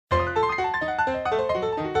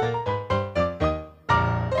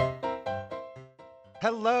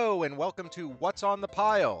Hello and welcome to What's on the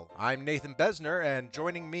Pile. I'm Nathan Besner, and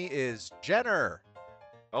joining me is Jenner,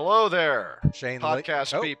 Hello there, Shane Lee.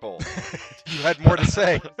 podcast Oh, people. you had more to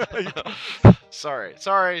say. Sorry.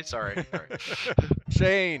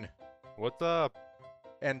 Shane What's up?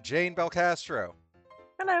 and Jane Belcastro.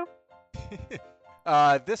 Hello.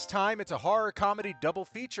 This time it's a horror comedy double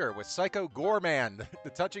feature with Psycho Goreman, the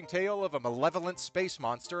touching tale of a malevolent space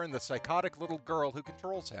monster and the psychotic little girl who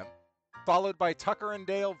controls him, followed by Tucker and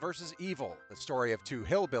Dale versus Evil, the story of two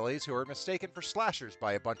hillbillies who are mistaken for slashers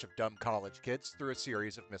by a bunch of dumb college kids through a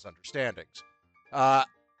series of misunderstandings. I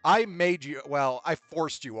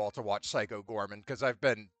forced you all to watch Psycho Goreman because I've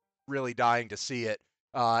been really dying to see it,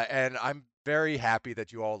 and I'm very happy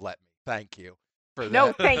that you all let me. Thank you for that.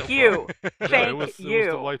 No, thank you. Thank it was you.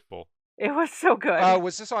 delightful. It was so good.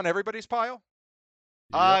 Was this on everybody's pile?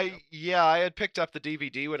 Yeah, I had picked up the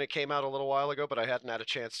DVD when it came out a little while ago, but I hadn't had a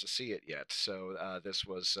chance to see it yet. So this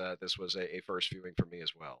was a first viewing for me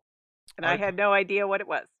as well. And I had no idea what it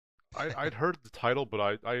was. I'd heard the title,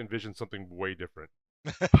 but I envisioned something way different.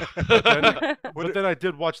 But But then I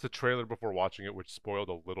did watch the trailer before watching it, which spoiled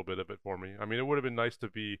a little bit of it for me. I mean, it would have been nice to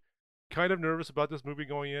be kind of nervous about this movie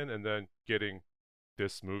going in and then getting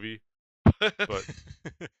this movie. But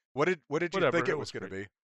what did you whatever, think it it was was going to great. be?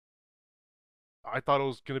 I thought it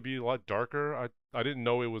was going to be a lot darker. I didn't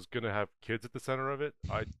know it was going to have kids at the center of it.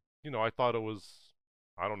 I thought it was,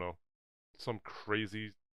 I don't know, some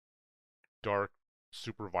crazy, dark,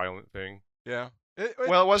 super violent thing. Yeah.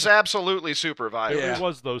 Well, it was absolutely super violent. Yeah. It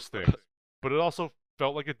was those things, but it also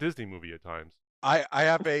felt like a Disney movie at times. I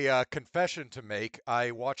have a confession to make. I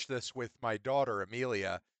watched this with my daughter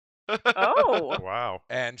Amelia, Oh. Wow.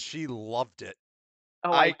 and she loved it.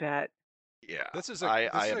 Oh, I- I bet. Yeah, This is I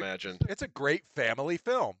imagine. It's a great family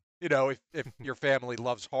film. You know, if your family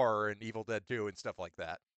loves horror and Evil Dead 2 and stuff like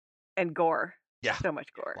that. And gore. Yeah. So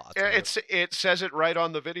much gore. Lots of it. It says it right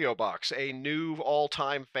on the video box. A new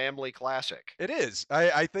all-time family classic. It is.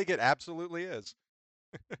 I think it absolutely is.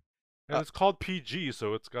 And it's called PG,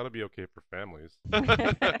 so it's got to be okay for families.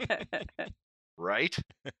 Right?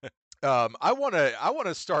 I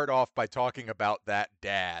wanna start off by talking about that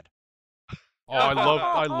dad. Oh,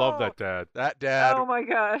 I love that dad. That dad Oh my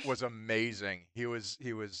gosh. was amazing. He was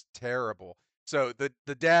terrible. So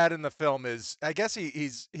the dad in the film is, I guess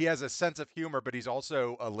he has a sense of humor, but he's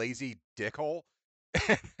also a lazy dickhole,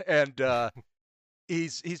 and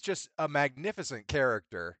he's just a magnificent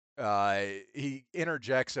character. He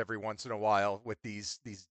interjects every once in a while with these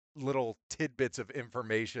little tidbits of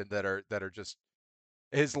information that are just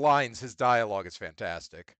his lines. His dialogue is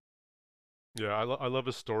fantastic. Yeah, I love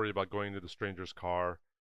his story about going into the stranger's car,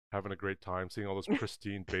 having a great time, seeing all those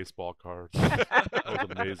pristine baseball cards. That was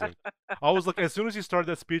amazing. I was like, as soon as he started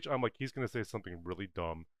that speech, I'm like, he's gonna say something really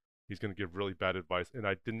dumb. He's gonna give really bad advice, and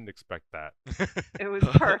I didn't expect that. It was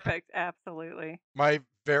perfect. Absolutely. My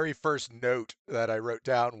very first note that I wrote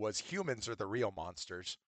down was humans are the real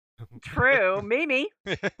monsters. True. Mimi.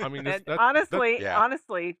 I mean, And that,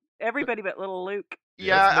 honestly, everybody but little Luke. that's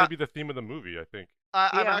Yeah, maybe the theme of the movie, I think.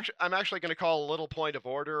 Yeah. I'm actually going to call a little point of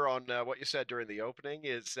order on what you said during the opening.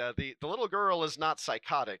 Is the little girl is not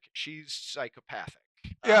psychotic; she's psychopathic.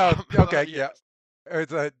 Yeah, okay, yeah. Yes.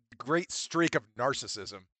 It's a great streak of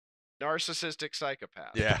narcissism. Narcissistic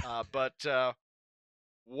psychopath. Yeah. But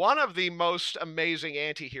one of the most amazing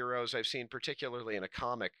anti-heroes I've seen, particularly in a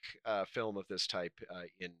comic film of this type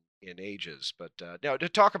in ages. But now to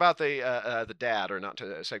talk about the dad, or not to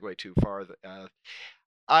segue too far.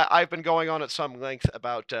 I've been going on at some length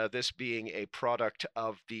about this being a product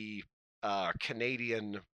of the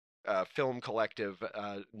Canadian film collective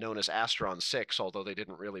known as Astron 6, although they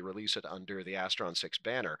didn't really release it under the Astron 6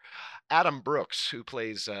 banner. Adam Brooks, who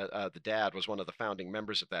plays the dad, was one of the founding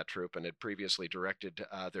members of that troupe and had previously directed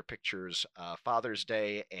their pictures Father's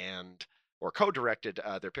Day or co-directed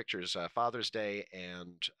their pictures Father's Day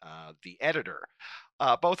and The Editor,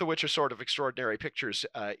 both of which are sort of extraordinary pictures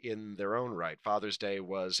in their own right. Father's Day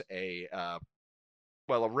was a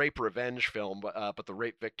rape revenge film, but the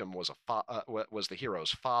rape victim was was the hero's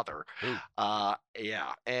father.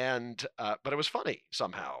 Yeah, and but it was funny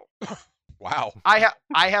somehow. Wow. I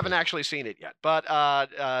haven't actually seen it yet, but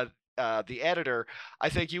The Editor, I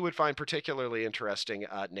think you would find particularly interesting,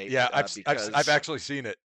 Nate. Yeah, because I've actually seen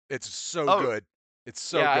it. It's so Oh, good. It's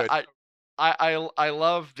so yeah, good. I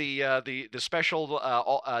love the special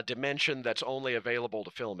dimension that's only available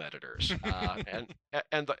to film editors,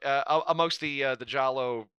 and amongst the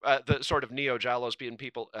Giallo, the sort of neo Giallos being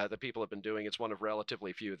people that people have been doing, it's one of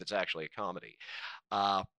relatively few that's actually a comedy.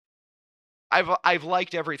 I've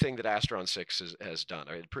liked everything that Astron 6 has done.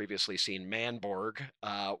 I had previously seen Manborg,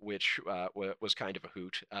 which was kind of a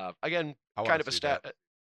hoot. Again, I want kind to of a see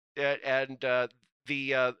that. and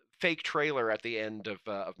the fake trailer at the end of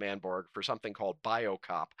Manborg for something called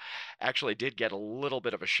BioCop actually did get a little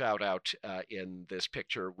bit of a shout out in this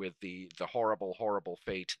picture with the horrible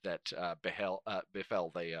fate that befell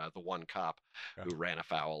the one cop Yeah. who ran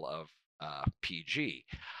afoul of PG.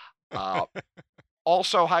 Uh,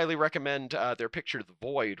 Also, highly recommend their picture The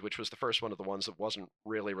Void, which was the first one of the ones that wasn't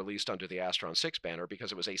really released under the Astron 6 banner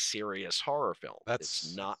because it was a serious horror film. It's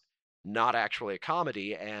That's not actually a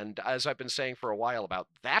comedy. And as I've been saying for a while about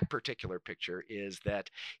that particular picture, is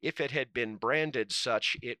that if it had been branded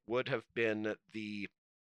such, it would have been the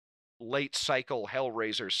late cycle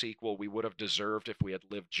Hellraiser sequel we would have deserved if we had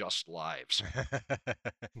lived just lives.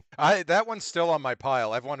 that one's still on my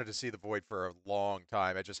pile. I've wanted to see The Void for a long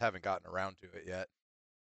time. I just haven't gotten around to it yet.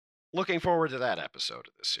 Looking forward to that episode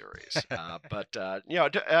of this series.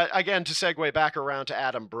 Again, to segue back around to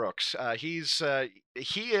Adam Brooks, he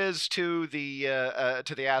is to the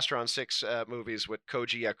Astron 6 movies what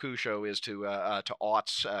Koji Yakusho is to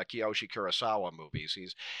aughts Kiyoshi Kurosawa movies.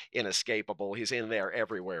 He's inescapable. He's in there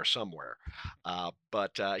everywhere, somewhere.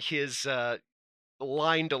 But his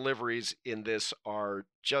line deliveries in this are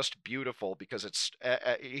just beautiful because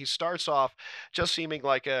he starts off just seeming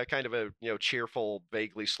like a kind of a cheerful,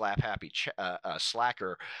 vaguely slap happy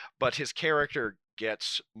slacker, but his character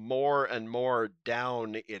gets more and more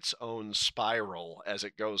down its own spiral as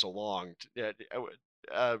it goes along.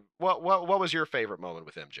 What was your favorite moment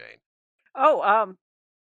with him, Jane? Oh,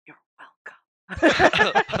 you're welcome.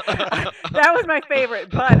 That was my favorite,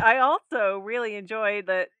 but I also really enjoyed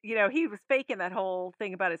that, he was faking that whole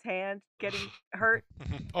thing about his hand getting hurt.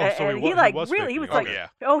 Oh, so And he he was really, he faking was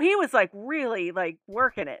it. Oh yeah. he was really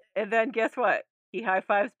working it. And then guess what? He high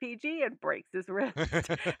fives PG and breaks his wrist.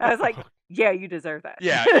 I was like, yeah, you deserve that.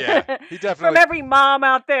 Yeah. He From definitely every mom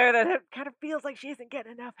out there that kind of feels like she isn't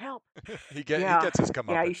getting enough help. he gets his Yeah, you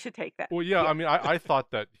comeuppance. should take that. Well, yeah, Yeah. I mean, I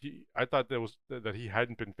thought that he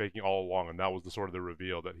hadn't been faking all along, and that was the sort of the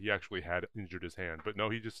reveal that he actually had injured his hand. But no,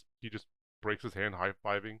 he just breaks his hand high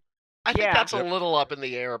fiving. I think Yeah. that's a Yep. little up in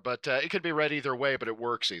the air, but it could be read either way, but it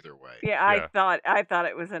works either way. Yeah, I Yeah. thought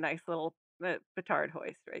it was a nice little petard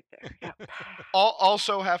hoist right there. Yep.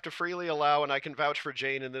 Also have to freely allow, and I can vouch for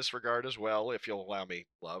Jane in this regard as well, if you'll allow me,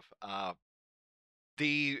 love.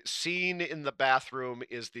 The scene in the bathroom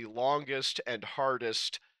is the longest and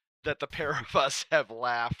hardest that the pair of us have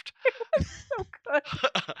laughed So good.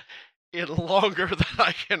 in longer than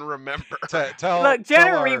I can remember. Look,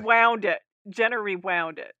 Jenna rewound it.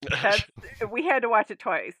 We had to watch it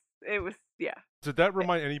twice. It was, yeah, Did that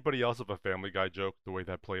remind anybody else of a Family Guy joke, the way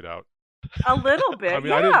that played out? a little bit. I mean,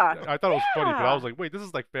 yeah. I thought it was funny, but I Yeah. was like, wait, this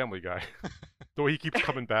is like Family Guy. The way he keeps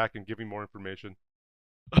coming back and giving more information.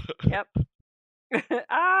 Yep.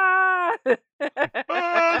 Ah. The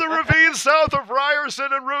ravine south of Ryerson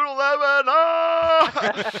and Route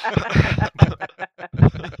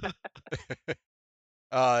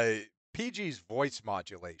 11. PG's voice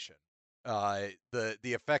modulation, the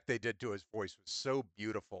effect they did to his voice was so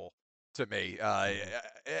beautiful to me.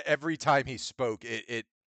 Every time he spoke, it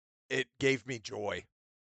gave me joy.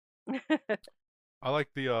 I like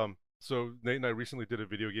the So Nate and I recently did a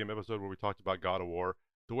video game episode where we talked about God of War.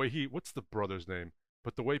 The way what's the brother's name?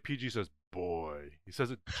 But the way PG says "boy," he says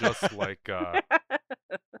it just like I'm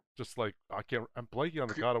blanking on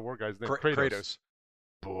the God of War guy's name. Kratos.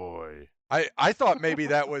 Boy. I thought maybe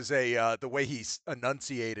that was the way he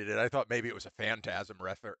enunciated it. I thought maybe it was a Phantasm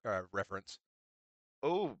reference.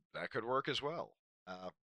 Oh, that could work as well.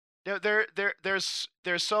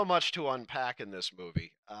 There's so much to unpack in this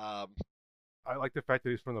movie. I like the fact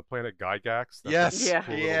that he's from the planet Gygax. Yes. Yeah.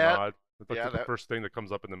 Cool little Yeah. nod. It's like Yeah, the that- first thing that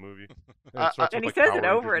comes up in the movie. And he says it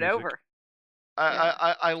over and over.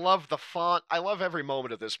 I love the font. I love every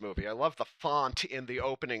moment of this movie. I love the font in the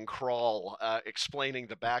opening crawl explaining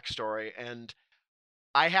the backstory, and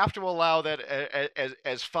I have to allow that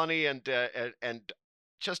as funny and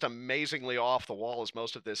just amazingly off the wall as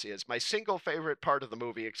most of this is. My single favorite part of the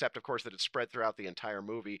movie, except of course that it's spread throughout the entire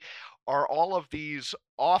movie, are all of these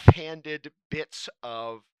offhanded bits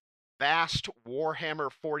of vast Warhammer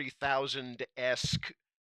 40,000-esque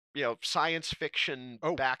science fiction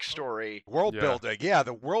backstory. World building. Yeah,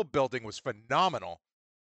 the world building was phenomenal.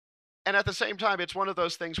 And at the same time, it's one of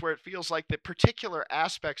those things where it feels like the particular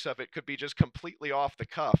aspects of it could be just completely off the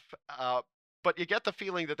cuff. but you get the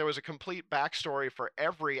feeling that there was a complete backstory for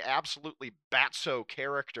every absolutely batso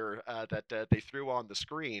character that they threw on the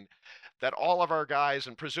screen. That all of our guys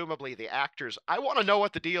and presumably the actors, I want to know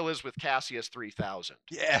what the deal is with Cassius 3000.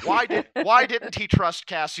 Yeah. Why didn't he trust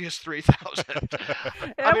Cassius 3000?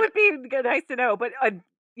 That would be nice to know. But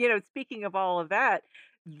speaking of all of that,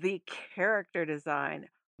 the character design,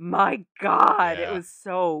 my God, it Yeah. was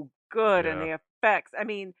so good, and Yeah. the effects. I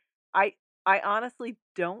mean, I I honestly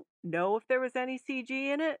don't know if there was any CG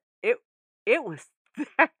in it. It was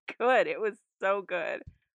that good. It was so good.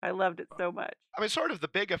 I loved it so much. I mean, sort of the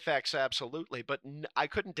big effects, absolutely, but I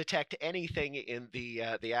couldn't detect anything in the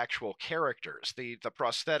actual characters, the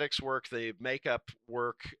prosthetics work, the makeup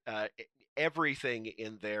work, everything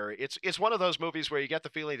in there. It's one of those movies where you get the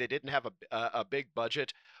feeling they didn't have a big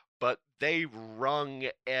budget, but they wrung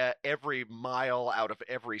every mile out of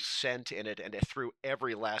every cent in it, and it threw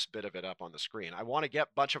every last bit of it up on the screen. I want to get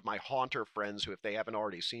a bunch of my Haunter friends who, if they haven't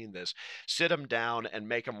already seen this, sit them down and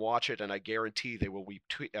make them watch it, and I guarantee they will weep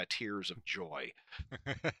tears of joy.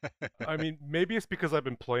 I mean, maybe it's because I've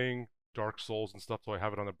been playing Dark Souls and stuff, so I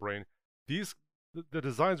have it on the brain. The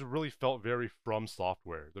designs really felt very From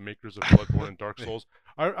Software, the makers of Bloodborne and Dark Souls.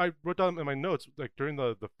 I wrote down in my notes, like during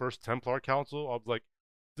the first Templar Council, I was like,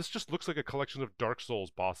 this just looks like a collection of Dark Souls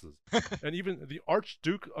bosses. And even the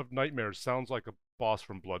Archduke of Nightmares sounds like a boss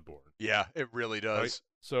from Bloodborne. Yeah, it really does. Right?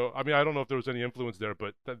 So, I mean, I don't know if there was any influence there,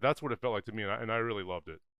 but that's what it felt like to me, and I really loved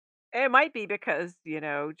it. It might be because,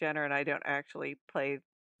 Jenner and I don't actually play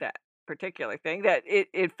that particular thing, that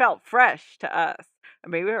it felt fresh to us. I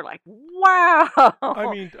mean, we were like, wow, I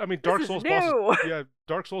mean, Dark this is Souls new. bosses. Yeah,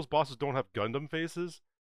 Dark Souls bosses don't have Gundam faces,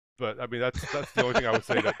 but I mean that's the only thing I would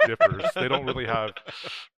say that differs. They don't really have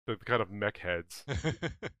the kind of mech heads.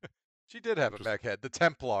 She did have a mech head, the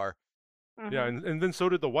Templar. Yeah, Mhm. and then so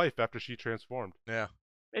did the wife after she transformed. Yeah.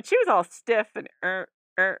 And she was all stiff and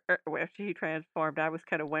when she transformed. I was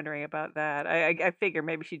kind of wondering about that. I figure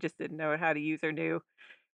maybe she just didn't know how to use her new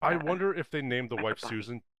I uh, wonder if they named the upper wife body.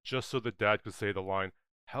 Susan just so the dad could say the line,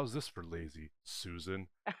 "How's this for lazy, Susan?"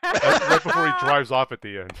 right before he drives off at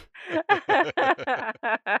the end.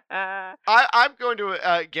 I'm going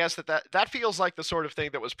to guess that feels like the sort of thing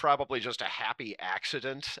that was probably just a happy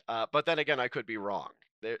accident. But then again, I could be wrong.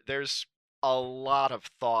 There's a lot of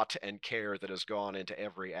thought and care that has gone into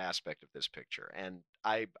every aspect of this picture, and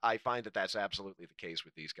I find that that's absolutely the case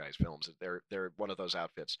with these guys' films. They're one of those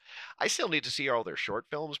outfits. I still need to see all their short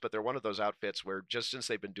films, but they're one of those outfits where just since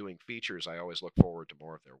they've been doing features, I always look forward to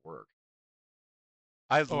more of their work.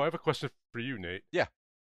 I have a question for you, Nate. Yeah.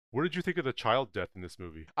 What did you think of the child death in this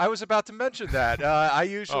movie? I was about to mention that. I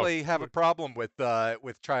usually have a good. problem with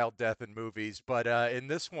child death in movies, but in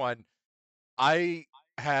this one, I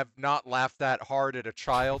have not laughed that hard at a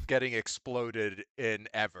child getting exploded in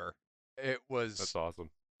ever. It That's was awesome.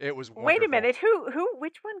 wonderful. Wait a minute,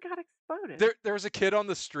 which one got exploded? There was a kid on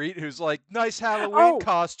the street who's like, "Nice Halloween Oh,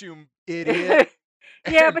 costume, idiot."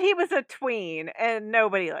 yeah, And but he was a tween, and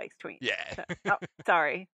nobody likes tweens. yeah. So, oh,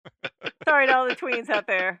 sorry. Sorry to all the tweens out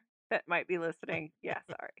there that might be listening. Yeah,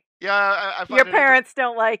 sorry. Yeah, I find Your it parents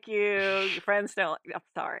don't like you. Your friends don't like. I'm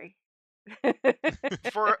sorry.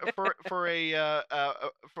 for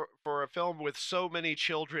a film with so many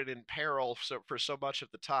children in peril for so much of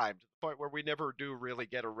the time, to the point where we never do really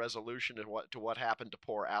get a resolution to what happened to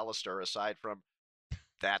poor Alistair, aside from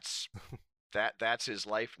that's that's his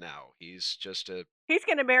life now. He's just He's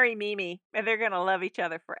gonna marry Mimi, and they're gonna love each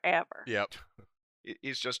other forever Yep.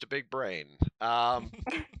 he's just a big brain.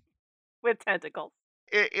 with tentacles.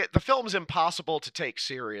 The film's impossible to take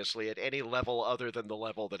seriously at any level other than the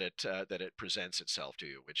level that it presents itself to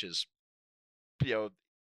you, which is,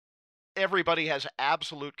 everybody has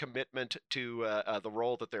absolute commitment to the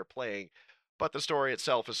role that they're playing, but the story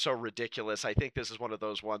itself is so ridiculous. I think this is one of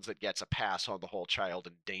those ones that gets a pass on the whole child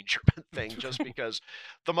endangerment thing, just because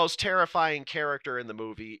the most terrifying character in the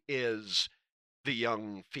movie is the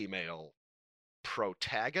young female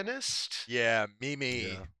protagonist. Yeah, Mimi.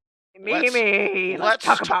 Yeah. Mimi. Let's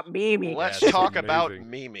talk about Mimi. Let's Yeah, that's talk about amazing.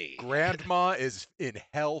 Mimi. Grandma is in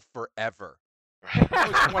hell forever. That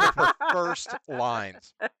was one of her first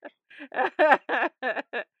lines.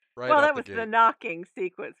 Right Well, out that the was the gate. knocking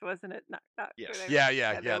sequence, wasn't it? Not Yes. whatever.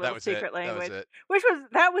 Yeah, Had their that little was it. secret That was language, it. which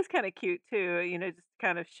was kind of cute too. Just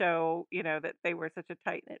kind of show that they were such a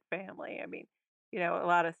tight knit family. I mean, a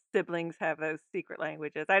lot of siblings have those secret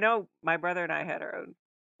languages. I know my brother and I had our own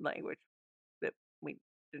language that we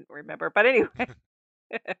didn't remember, but anyway.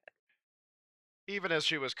 Even as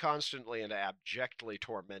she was constantly and abjectly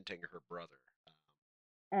tormenting her brother.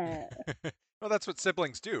 Well, that's what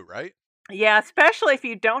siblings do, right? Yeah, especially if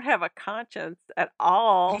you don't have a conscience at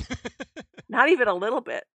all. Not even a little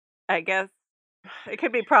bit, I guess. It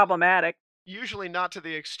could be problematic. Usually not to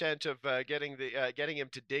the extent of getting him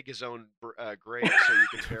to dig his own grave so you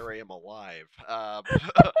can bury him alive.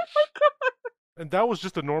 And that was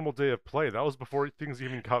just a normal day of play. That was before things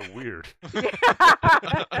even got weird.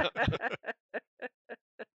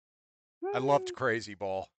 I loved Crazy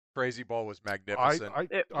Ball. Crazy Ball was I magnificent.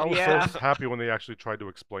 I was Yeah. so happy when they actually tried to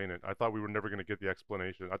explain it. I thought we were never going to get the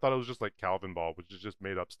explanation. I thought it was just like Calvin Ball, which is just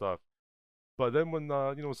made up stuff. But then when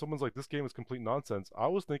someone's like, this game is complete nonsense, I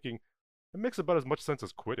was thinking it makes about as much sense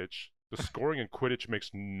as Quidditch. The scoring in Quidditch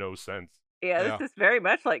makes no sense. Yeah, Yeah. this is very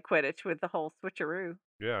much like Quidditch with the whole switcheroo.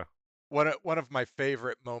 Yeah. One of my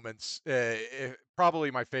favorite moments,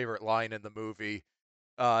 probably my favorite line in the movie,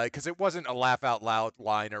 because it wasn't a laugh out loud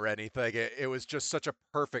line or anything. It was just such a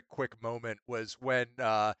perfect, quick moment. Was when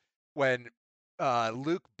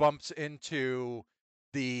Luke bumps into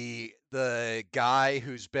the guy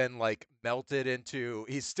who's been like melted into.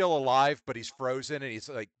 He's still alive, but he's frozen, and he's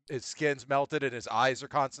like his skin's melted, and his eyes are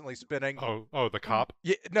constantly spinning. Oh, the cop.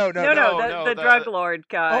 Yeah, no, No, no, the drug lord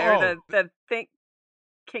guy, Oh, or the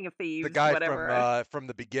king of thieves, the guy whatever. from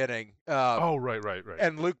the beginning. Oh, right.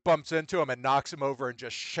 And Luke bumps into him and knocks him over and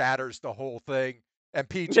just shatters the whole thing. And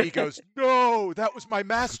PG goes, "No, that was my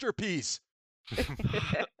masterpiece."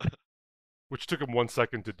 Which took him 1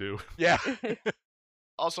 second to do. Yeah,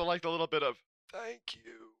 Also, like the little bit of "thank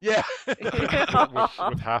you." yeah.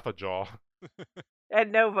 with half a jaw.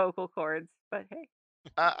 And no vocal cords, but hey.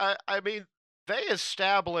 I mean, they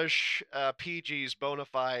establish PG's bona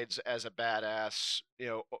fides as a badass,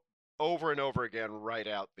 over and over again right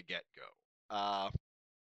out the get go.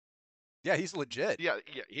 Yeah, he's legit. Yeah,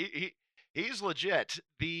 he's legit.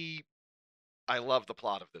 I love the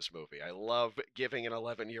plot of this movie. I love giving an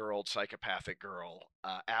 11-year-old psychopathic girl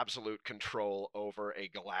absolute control over a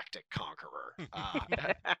galactic conqueror.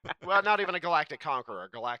 Well, not even a galactic conqueror, a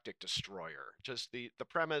galactic destroyer. Just the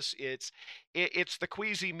premise. It's the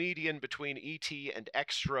queasy median between ET and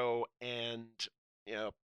Extro, and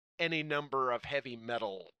any number of heavy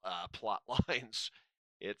metal plot lines.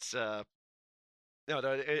 It's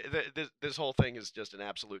this whole thing is just an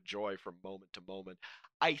absolute joy from moment to moment.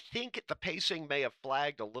 I think the pacing may have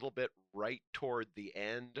flagged a little bit right toward the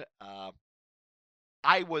end.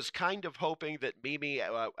 I was kind of hoping that Mimi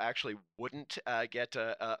actually wouldn't get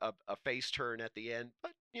a face turn at the end,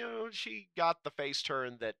 but she got the face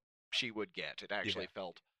turn that she would get. It actually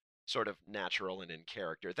felt sort of natural and in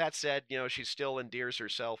character. That said, she still endears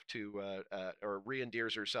herself to or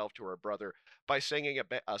re-endears herself to her brother by singing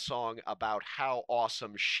a song about how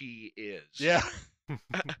awesome she is. Yeah.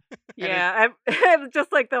 Yeah, and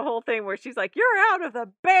just like the whole thing where she's like, "You're out of the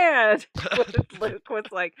band," Luke was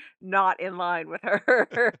like not in line with her.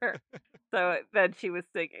 So then she was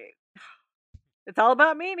singing, "It's all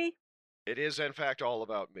about Mimi." It is, in fact, all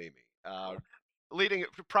about Mimi. Leading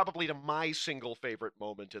probably to my single favorite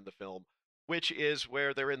moment in the film, which is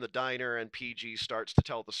where they're in the diner and PG starts to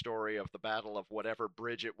tell the story of the battle of whatever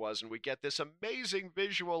bridge it was, and we get this amazing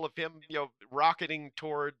visual of him, rocketing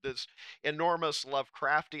toward this enormous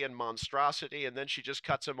Lovecraftian monstrosity, and then she just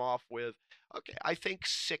cuts him off with, "Okay, I think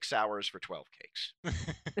 6 hours for 12 cakes."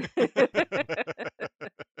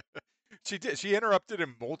 She did. She interrupted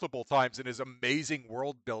him multiple times in his amazing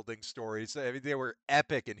world building stories. I mean, they were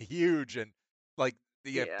epic and huge, and like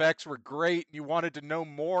the effects were great, and you wanted to know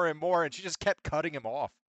more and more, and she just kept cutting him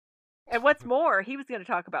off. And what's more, he was going to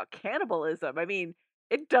talk about cannibalism. I mean,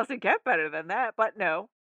 it doesn't get better than that, but no.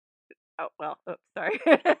 Oh, well, oops, sorry.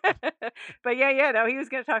 But yeah, no, he was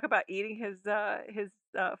going to talk about eating his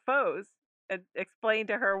foes and explain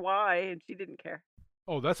to her why, and she didn't care.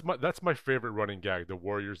 Oh, that's my favorite running gag, the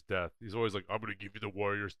warrior's death. He's always like, "I'm gonna give you the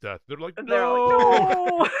warrior's death." They're like, And "No!" they're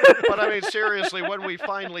like, "No!" But I mean, seriously, when we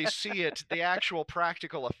finally see it, the actual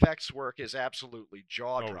practical effects work is absolutely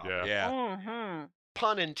jaw-dropping. Oh, Yeah, Mhm.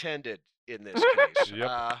 Pun intended in this case. Yep.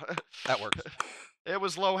 that works. It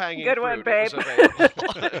was low-hanging Good fruit. one, It babe. was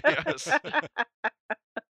available. Yes.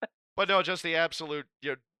 But no, just the absolute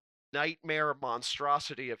nightmare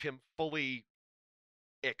monstrosity of him fully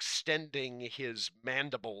extending his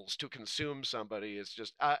mandibles to consume somebody is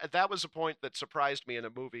just that was a point that surprised me in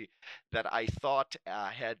a movie that I thought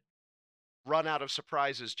had run out of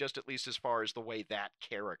surprises, just at least as far as the way that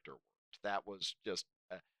character worked. That was just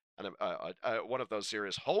one of those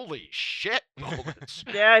serious holy shit moments.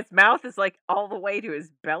 Yeah, his mouth is like all the way to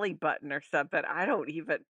his belly button or something. I don't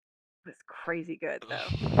even. It was crazy good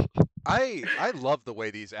though. I love the way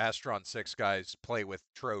these Astron 6 guys play with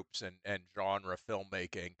tropes and genre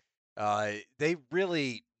filmmaking. They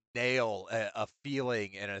really nail a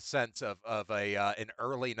feeling and a sense of a an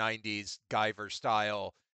early 90s Guyver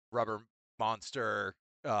style rubber monster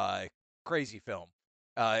crazy film.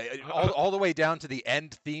 All the way down to the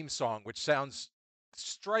end theme song, which sounds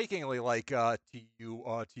strikingly like Turtle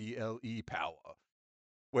Power,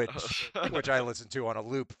 which I listened to on a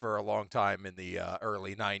loop for a long time in the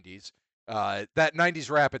early '90s. That '90s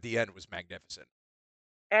rap at the end was magnificent.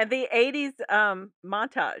 And the '80s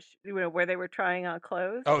montage, where they were trying on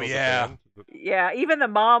clothes. Oh the yeah, band. Yeah, even the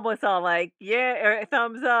mom was all like, "Yeah," or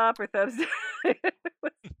thumbs up or thumbs down. It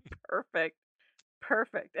was perfect.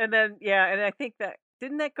 Perfect. And then yeah, and I think that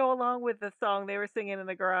didn't that go along with the song they were singing in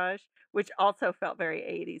the garage, which also felt very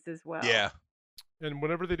 '80s as well. yeah. And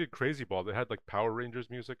whenever they did Crazy Ball, they had like Power Rangers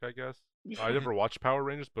music, I guess. I Yeah. never watched Power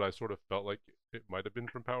Rangers, but I sort of felt like it might have been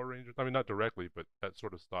from Power Rangers. I mean, not directly, but that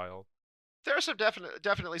sort of style. There are some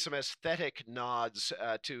definitely some aesthetic nods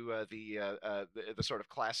to the sort of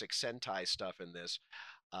classic Sentai stuff in this.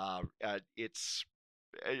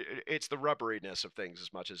 It's the rubberiness of things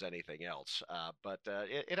as much as anything else, but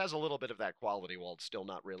it has a little bit of that quality while it's still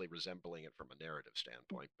not really resembling it from a narrative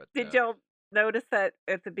standpoint. But Did y'all notice that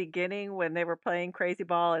at the beginning when they were playing Crazy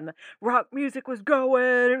Ball and the rock music was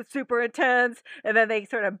going, it was super intense, and then they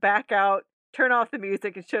sort of back out, turn off the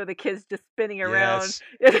music, and show the kids just spinning around.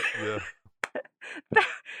 Yes, Yeah. That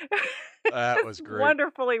that was was great.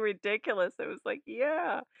 wonderfully ridiculous. It was like,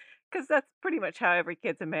 yeah, because that's pretty much how every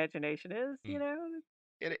kid's imagination is, Mm.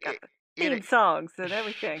 in, got the in, theme songs and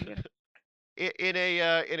everything. in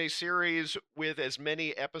a series with as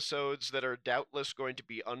many episodes that are doubtless going to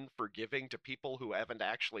be unforgiving to people who haven't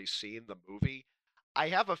actually seen the movie, I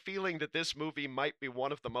have a feeling that this movie might be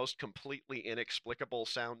one of the most completely inexplicable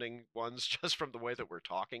sounding ones, just from the way that we're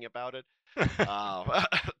talking about it. Uh,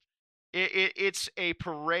 it's a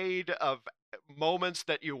parade of moments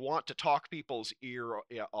that you want to talk people's ear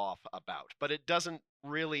off about, but it doesn't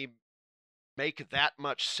really make that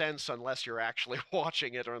much sense unless you're actually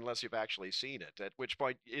watching it or unless you've actually seen it. At which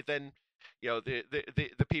point, then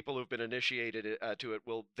the people who've been initiated to it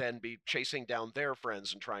will then be chasing down their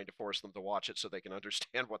friends and trying to force them to watch it so they can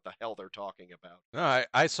understand what the hell they're talking about. No,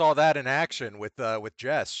 I saw that in action with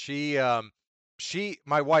Jess.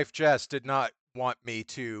 My wife Jess did not want me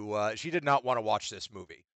to. She did not want to watch this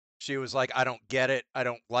movie. She was like, I don't get it. I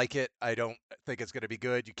don't like it. I don't think it's going to be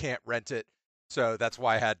good. You can't rent it. So that's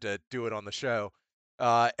why I had to do it on the show.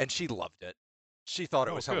 And she loved it. She thought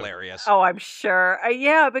it Oh, was good. hilarious. Oh, I'm sure.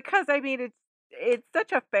 Yeah, because I mean, it's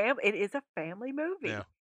such a it is a family movie. Yeah.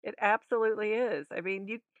 It absolutely is. I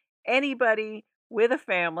mean, anybody with a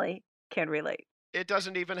family can relate. It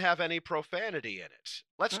doesn't even have any profanity in it.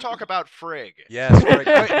 Let's talk Mm-mm. about Frigg. Yes. Wait,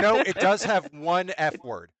 no, it does have one F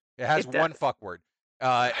word. It has It one does. fuck word.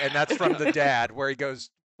 And that's from the dad, where he goes,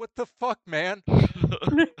 "What the fuck, man?"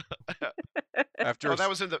 After Oh, that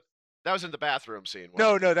was in the bathroom scene.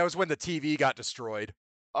 no, Wasn't it? that was when the TV got destroyed.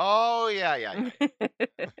 Oh yeah.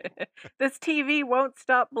 This TV won't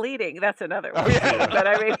stop bleeding. That's another Oh one. yeah. But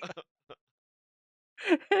I mean,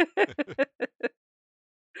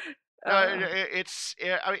 No,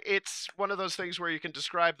 uh, it's one of those things where you can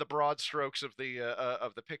describe the broad strokes of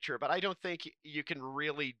the picture, but I don't think you can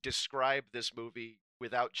really describe this movie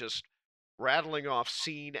without just rattling off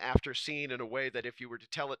scene after scene in a way that if you were to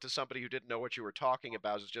tell it to somebody who didn't know what you were talking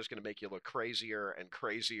about, is just going to make you look crazier and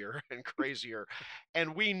crazier and crazier.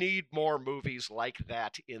 And we need more movies like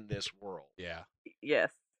that in this world. Yeah. yes.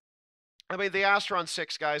 I mean, the Astron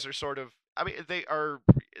 6 guys are sort of. I mean,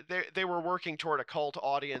 they were working toward a cult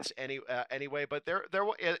audience anyway, but they're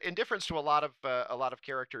in difference to a lot of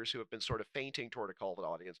characters who have been sort of fainting toward a cult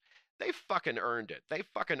audience. They fucking earned it. They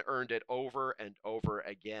fucking earned it over and over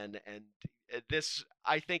again. And this,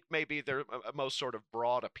 I think, maybe their most sort of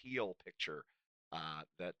broad appeal picture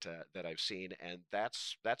that I've seen, and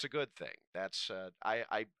that's a good thing. That's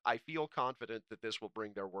I feel confident that this will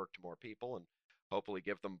bring their work to more people and hopefully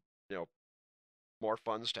give them more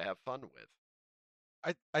funds to have fun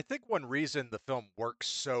with. I think one reason the film works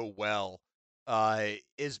so well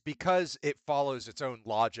is because it follows its own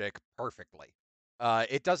logic perfectly.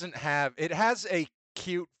 It has a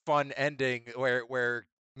cute, fun ending where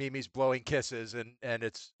Mimi's blowing kisses and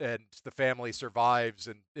the family survives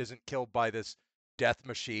and isn't killed by this death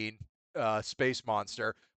machine space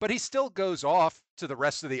monster, but he still goes off to the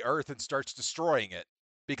rest of the Earth and starts destroying it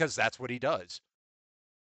because that's what he does.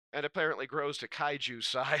 And apparently grows to kaiju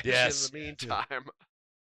size Yes. in the meantime.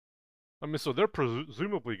 I mean, so they're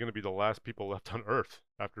presumably going to be the last people left on Earth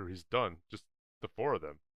after he's done. Just the four of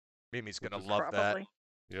them. Mimi's gonna Which is love that. Probably.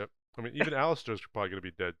 Yep. I mean, even Alistair's probably going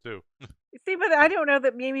to be dead too. See, but I don't know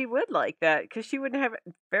that Mimi would like that because she wouldn't have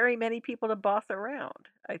very many people to boss around.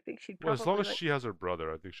 I think she'd Well, probably as long as like, she has her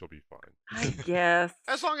brother, I think she'll be fine. I guess.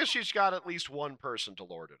 As long as she's got at least one person to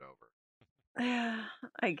lord it over.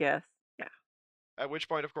 I guess. Yeah. At which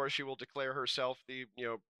point, of course, she will declare herself the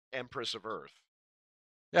Empress of Earth.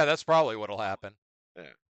 Yeah, that's probably what'll happen. Yeah.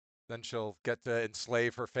 Then she'll get to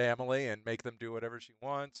enslave her family and make them do whatever she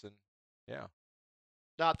wants, and yeah.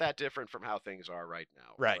 Not that different from how things are right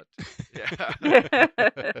now. Right. But,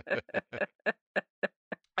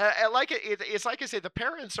 it's like I say, the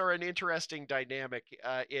parents are an interesting dynamic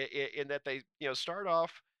in that they start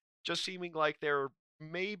off just seeming like they're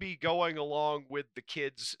maybe going along with the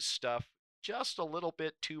kids' stuff just a little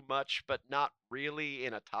bit too much, but not really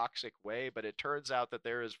in a toxic way. But it turns out that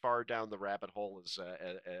they're as far down the rabbit hole as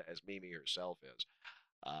Mimi herself is.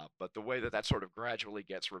 But the way that sort of gradually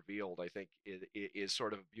gets revealed, I think, is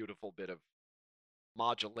sort of a beautiful bit of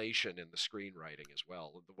modulation in the screenwriting as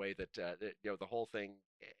well. The way that the whole thing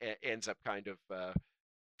ends up kind of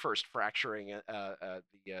first fracturing the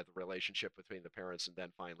relationship between the parents, and then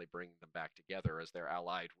finally bringing them back together as they're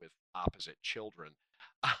allied with opposite children.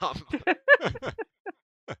 Um,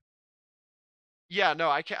 Yeah, no,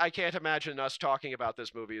 I can't imagine us talking about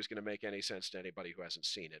this movie is going to make any sense to anybody who hasn't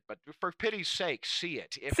seen it. But for pity's sake, see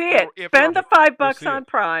it. See it. Spend the $5 on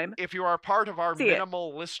Prime. If you are part of our See it.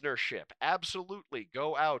 minimal listenership, absolutely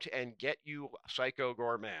go out and get you Psycho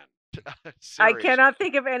Goreman. I cannot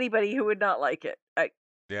think of anybody who would not like it.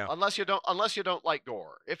 Yeah. Unless you don't like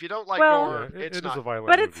gore. If you don't like Well, gore, Yeah, it's it not. is a violent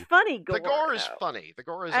But movie. it's funny gore. The gore is though. funny. The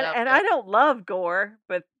gore is And I don't love gore,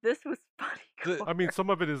 but this was funny gore. I mean, some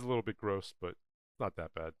of it is a little bit gross, but not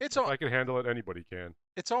that bad. It's If I can handle it, anybody can.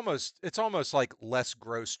 It's almost like less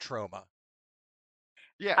gross trauma.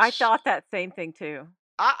 Yes. I thought that same thing too.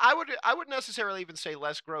 I would necessarily even say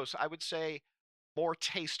less gross. I would say more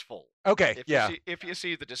tasteful. Okay, If you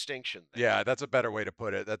see the distinction there. Yeah, that's a better way to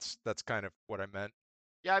put it. That's kind of what I meant.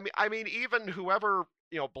 Yeah, I mean, even whoever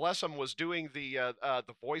bless them, was doing the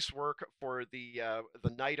voice work for the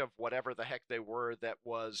night of whatever the heck they were, that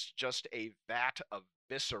was just a vat of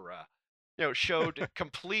viscera. Showed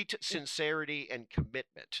complete sincerity and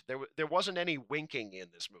commitment. There wasn't any winking in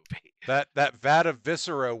this movie. That vat of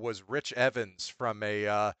viscera was Rich Evans from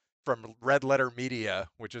from Red Letter Media,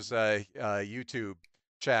 which is a YouTube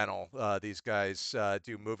channel. These guys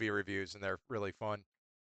do movie reviews, and they're really fun.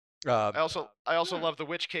 I also love the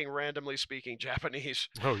Witch King randomly speaking Japanese.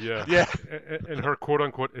 Oh yeah, yeah, and her quote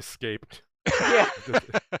unquote escaped. Yeah.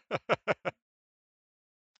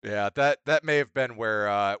 Yeah, that may have been where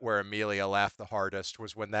Amelia laughed the hardest,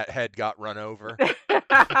 was when that head got run over.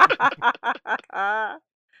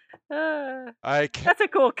 That's a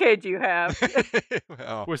cool kid you have.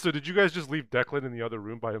 Oh. Wait, so did you guys just leave Declan in the other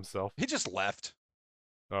room by himself? He just left.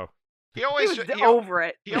 Oh. He always over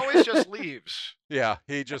it. He always just leaves. Yeah,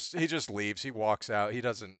 he just leaves. He walks out. He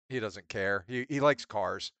doesn't care. He likes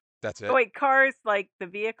cars. That's it. Oh, wait, cars like the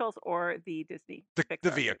vehicles or the Disney? The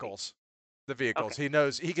Pixar vehicles. The vehicles.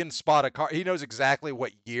 Okay. He can spot a car. He knows exactly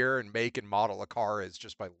what year and make and model a car is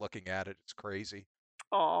just by looking at it. It's crazy.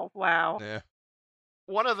 Oh, wow. Yeah.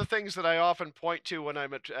 One of the things that I often point to when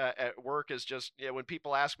I'm at work is just when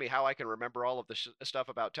people ask me how I can remember all of the stuff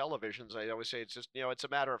about televisions, I always say it's just it's a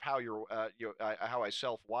matter of how how I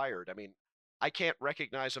self-wired. I mean, I can't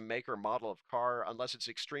recognize a make or model of car unless it's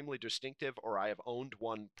extremely distinctive or I have owned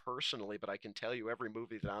one personally, but I can tell you every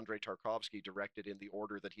movie that Andrei Tarkovsky directed in the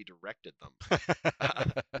order that he directed them.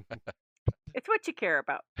 It's what you care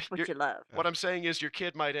about, what you love. What I'm saying is your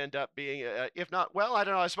kid might end up being, if not, well, I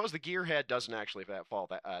don't know. I suppose the gearhead doesn't actually fall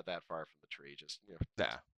that far from the tree. Just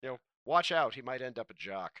watch out. He might end up a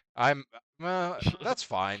jock. That's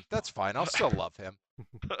fine. That's fine. I'll still love him.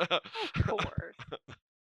 Of course.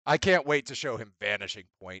 I can't wait to show him Vanishing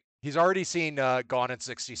Point. He's already seen Gone in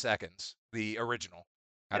 60 Seconds, the original.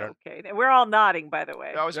 Okay, we're all nodding, by the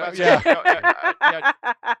way. I was about to Yeah.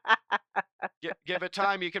 say, give it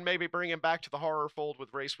time. You can maybe bring him back to the horror fold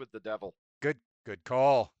with Race with the Devil. Good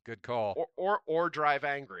call. Good call. Or Drive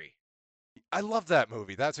Angry. I love that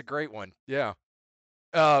movie. That's a great one. Yeah.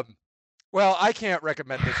 Well, I can't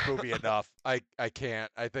recommend this movie enough. I can't.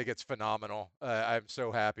 I think it's phenomenal. I'm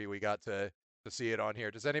so happy we got to see it on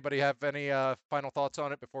here. Does anybody have any final thoughts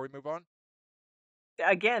on it before we move on?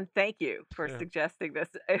 Again, thank you for suggesting this.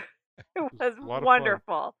 It was Lot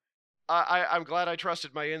wonderful. I'm glad I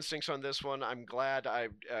trusted my instincts on this one. I'm glad I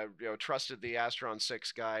trusted the Astron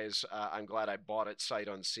 6 guys. I'm glad I bought it sight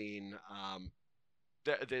unseen.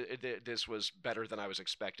 This was better than I was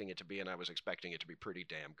expecting it to be, and I was expecting it to be pretty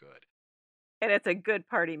damn good. And it's a good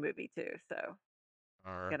party movie too, so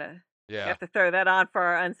All right. gonna Yeah. have to throw that on for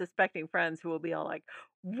our unsuspecting friends who will be all like,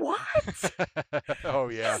 "What? Oh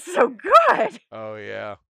yeah. This is so good." Oh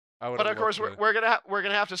yeah. I would But have of course, loved we're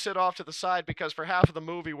gonna have to sit off to the side because for half of the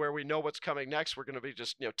movie where we know what's coming next, we're gonna be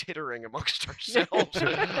just tittering amongst ourselves.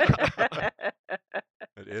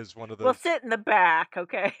 it is one of We'll those. sit in the back,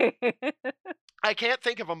 okay? I can't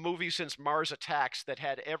think of a movie since Mars Attacks that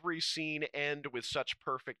had every scene end with such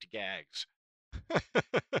perfect gags.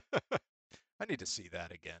 I need to see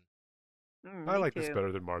that again. I Me like this too.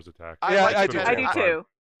 better than Mars Attacks. Yeah, liked I it do better- I do too.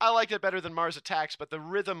 I liked it better than Mars Attacks, but the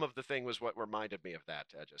rhythm of the thing was what reminded me of that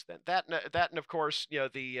just then. That and of course,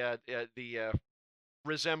 the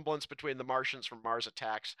resemblance between the Martians from Mars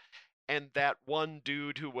Attacks and that one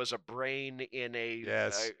dude who was a brain in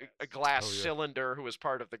Yes. a glass Oh, yeah. cylinder who was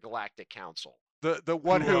part of the Galactic Council. The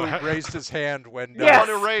one Who, who uh, raised his hand when The Yes.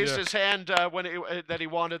 one who raised Yeah. his hand when that he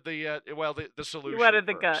wanted the solution. You wanted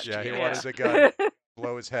the gun. first. Yeah, he Yes. wanted the gun.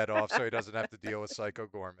 blow his head off so he doesn't have to deal with Psycho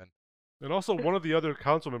Goreman. And also, one of the other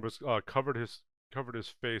council members covered his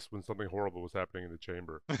face when something horrible was happening in the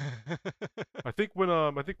chamber. I think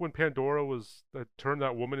when Pandora was turned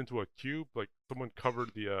that woman into a cube, like someone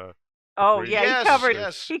covered the. Oh brain. yeah, Yes, he covered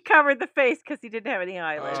yes. he covered the face because he didn't have any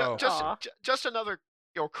eyelids. Oh. Aw. Just another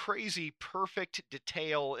crazy perfect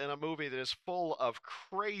detail in a movie that is full of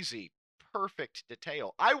crazy perfect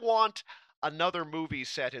detail. I want another movie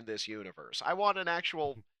set in this universe. I want an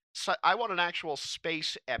actual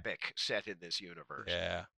space epic set in this universe.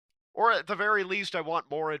 Yeah. Or at the very least, I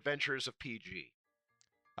want more adventures of PG.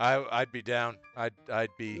 I'd be down. I'd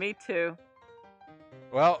be. Me too.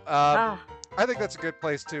 Well, Ah. I think that's a good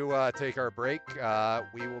place to take our break.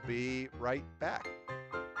 We will be right back.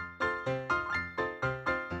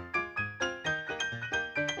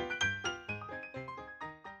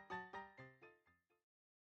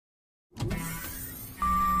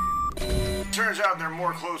 Turns out they're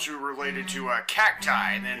more closely related to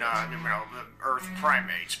cacti than the Earth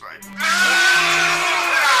primates, but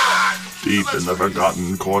Deep in the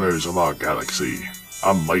forgotten corners of our galaxy,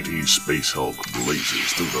 a mighty space hulk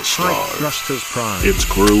blazes through the stars. Thrusters Prime. Its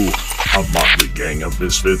crew, a motley gang of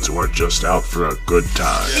misfits who are just out for a good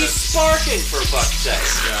time. He's sparking, for fuck's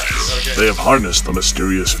sake. They have harnessed the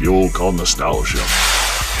mysterious fuel called nostalgia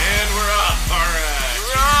and we're off. All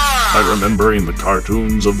right. by remembering the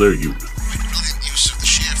cartoons of their youth. Brilliant use of the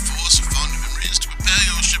sheer force of fond memories to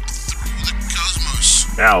propel your ship through the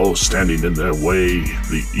cosmos. Now standing in their way,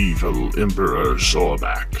 the evil Emperor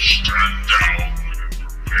Zorback. Stand down and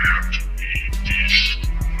prepare to be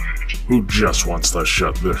destroyed. Who just wants to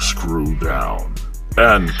shut this crew down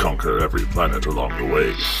and conquer every planet along the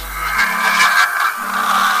way.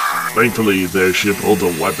 Thankfully, their ship holds a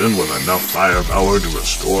weapon with enough firepower to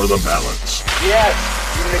restore the balance. Yes,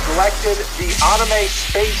 you neglected the anime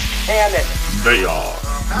space canon. They are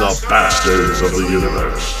the Bastards of the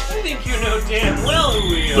Universe. I think you know damn well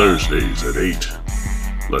who we are. Thursdays at 8.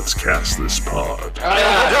 Let's cast this pod.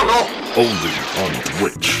 Only on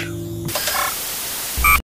Twitch.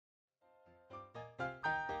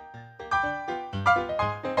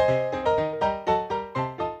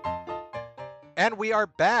 And we are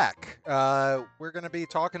back. We're going to be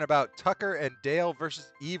talking about Tucker and Dale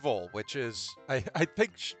versus Evil, which is, I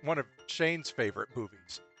think, one of Shane's favorite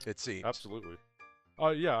movies, it seems. Absolutely.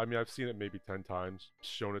 Yeah, I mean, I've seen it maybe 10 times,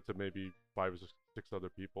 shown it to maybe 5 or 6 other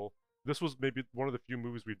people. This was maybe one of the few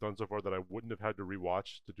movies we've done so far that I wouldn't have had to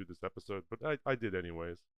rewatch to do this episode, but I did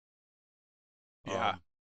anyways. Yeah.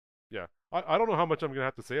 Yeah. I don't know how much I'm gonna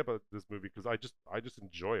have to say about this movie because I just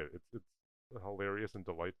enjoy it. It's hilarious and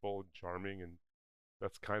delightful and charming, and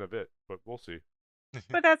that's kind of it. But we'll see.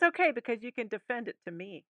 But that's okay because you can defend it to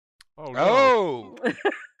me. Oh no!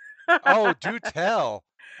 Oh, do tell.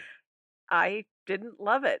 I didn't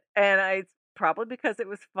love it, and it's probably because it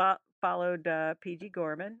was followed PG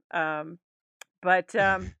Gorman. But that's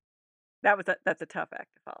a tough act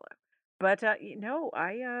to follow. But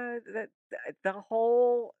the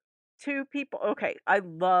whole two people. Okay, I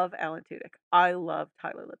love Alan Tudyk. I love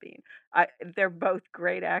Tyler Labine. They're both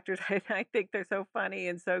great actors. I think they're so funny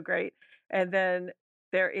and so great. And then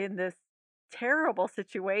they're in this terrible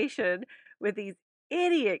situation with these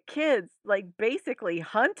idiot kids, like basically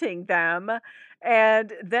hunting them,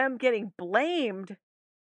 and them getting blamed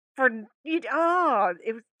for it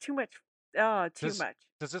was too much. Too much.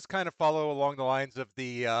 Does this kind of follow along the lines of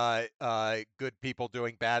the good people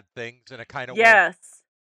doing bad things in a kind of way?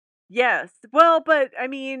 Yes. Well, but I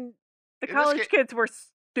mean, the In this college kids were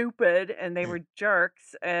stupid and they were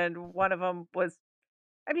jerks, and one of them was.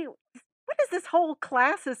 I mean, what is this whole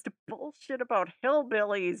classist bullshit about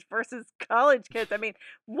hillbillies versus college kids? I mean,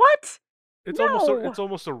 what? It's No.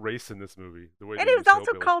 almost a race in this movie. The way And they it was use also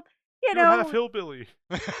hillbilly. called, You're half hillbilly.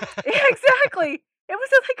 Yeah, exactly. It was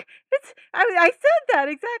like I said that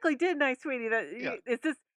exactly, didn't I, sweetie? That Yeah.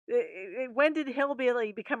 is When did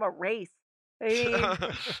hillbilly become a race? I mean,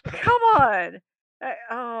 come on.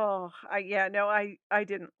 Yeah, no, I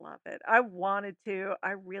didn't love it. I wanted to.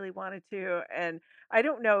 I really wanted to, and I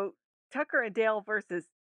don't know. Tucker and Dale versus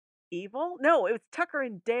evil? No, it was Tucker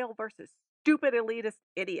and Dale versus stupid elitist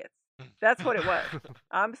idiots. That's what it was.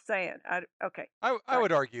 I'm saying. Okay. I All right.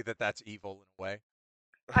 would argue that that's evil in a way.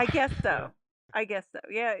 I guess Yeah. so. I guess so.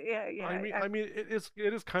 Yeah, yeah, yeah. I mean, it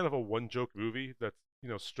is kind of a one joke movie that's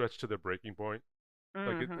stretched to their breaking point.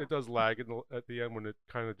 Like Mhm. it does lag at the end when it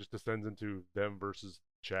kind of just descends into them versus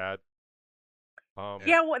Chad.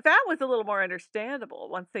 Yeah, well, that was a little more understandable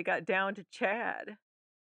once they got down to Chad.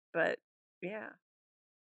 But yeah.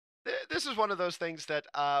 This is one of those things that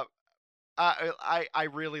I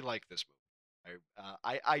really like this movie.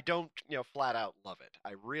 I don't flat out love it.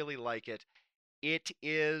 I really like it. It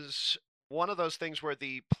is one of those things where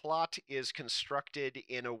the plot is constructed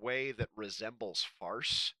in a way that resembles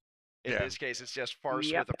farce. In Yeah. this case, it's just farce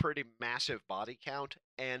Yep. with a pretty massive body count,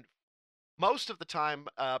 and most of the time,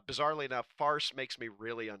 bizarrely enough, farce makes me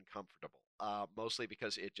really uncomfortable. Mostly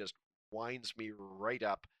because it just winds me right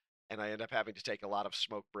up, and I end up having to take a lot of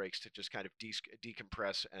smoke breaks to just kind of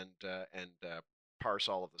decompress and parse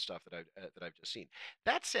all of the stuff that I've just seen.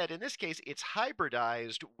 That said, in this case, it's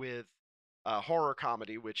hybridized with horror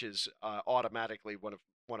comedy, which is automatically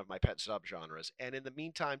one of my pet subgenres. And in the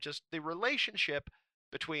meantime, just the relationship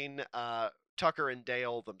between Tucker and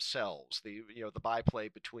Dale themselves, the byplay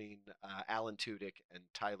between Alan Tudyk and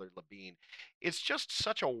Tyler Labine, it's just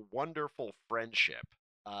such a wonderful friendship.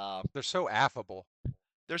 They're so affable.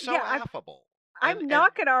 They're so Yeah, affable, I'm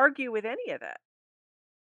not going to argue with any of that.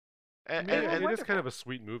 I mean, They were it is wonderful. kind of a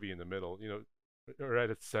sweet movie in the middle, or at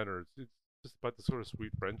its center. It's just about the sort of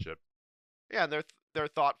sweet friendship. yeah, and they're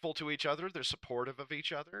thoughtful to each other. They're supportive of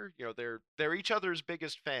each other. They're each other's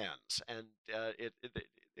biggest fans, and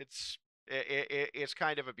it's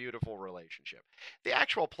kind of a beautiful relationship. The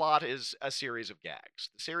actual plot is a series of gags.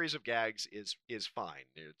 The series of gags is fine.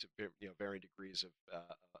 It's varying degrees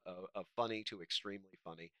of funny to extremely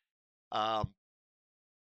funny.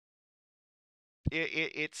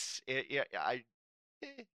 It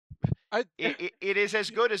is as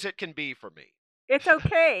good as it can be for me. It's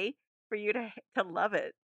okay for you to love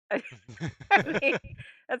it. I mean,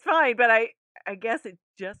 that's fine, but I guess it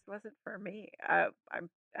just wasn't for me. I'm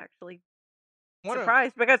actually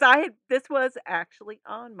surprised because this was actually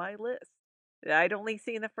on my list. I'd only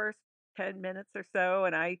seen the first 10 minutes or so,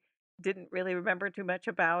 and I didn't really remember too much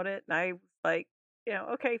about it. And I was like,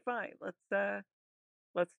 okay, fine, let's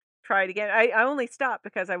try it again. I only stopped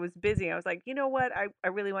because I was busy. I was like, you know what, I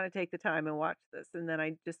really want to take the time and watch this, and then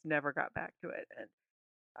I just never got back to it. And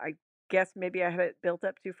I guess maybe I had it built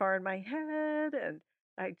up too far in my head, and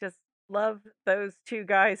I just love those two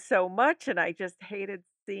guys so much, and I just hated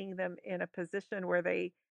seeing them in a position where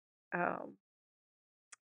they, um,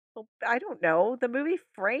 well, I don't know, the movie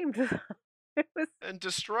framed them. It was, And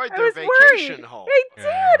destroyed I their was worried. vacation home. They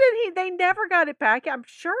did, and they never got it back. I'm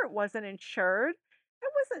sure it wasn't insured. It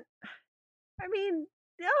wasn't. I mean,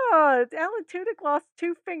 oh, Alan Tudyk lost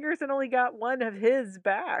 2 fingers and only got one of his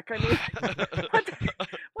back. I mean,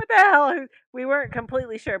 what the hell? We weren't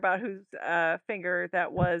completely sure about whose finger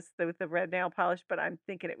that was with the red nail polish, but I'm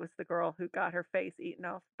thinking it was the girl who got her face eaten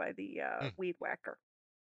off by the weed whacker.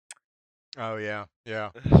 Oh yeah, yeah.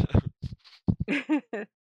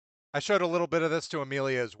 I showed a little bit of this to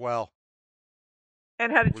Amelia as well.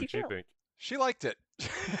 And how did What she did she feel? think? She liked it.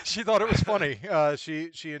 She thought it was funny.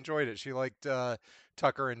 She enjoyed it. She liked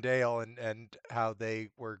Tucker and Dale and how they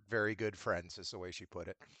were very good friends, is the way she put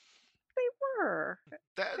it. They were.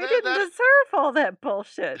 That- They that- didn't that- deserve all that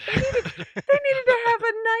bullshit. They needed to have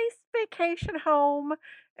a nice vacation home,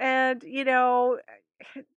 and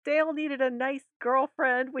Dale needed a nice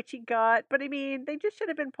girlfriend, which he got. But I mean, they just should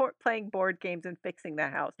have been playing board games and fixing the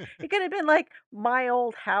house. It could have been like my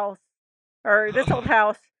old house or this old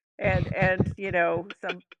house, and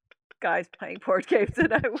some guys playing board games,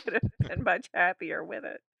 and I would have been much happier with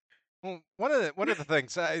it. Well, one of the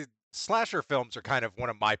things, slasher films are kind of one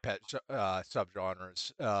of my pet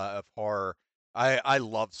subgenres of horror. I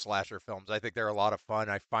love slasher films. I think they're a lot of fun.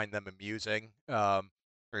 I find them amusing.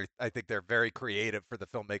 I think they're very creative for the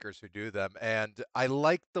filmmakers who do them, and I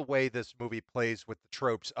like the way this movie plays with the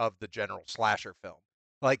tropes of the general slasher film.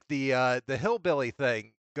 Like the hillbilly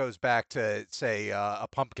thing goes back to, say, a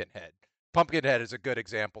Pumpkinhead. Pumpkinhead is a good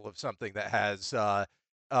example of something that has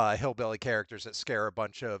hillbilly characters that scare a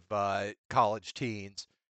bunch of college teens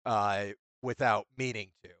without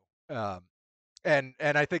meaning to. And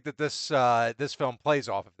I think that this film plays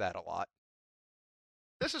off of that a lot.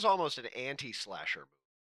 This is almost an anti-slasher movie.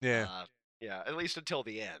 Yeah. Yeah, at least until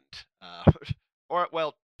the end. Or,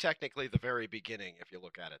 well, technically the very beginning, if you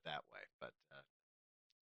look at it that way. But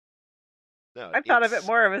no, I thought of it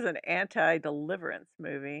more of as an anti-deliverance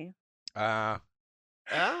movie. not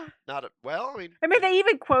well. I mean, they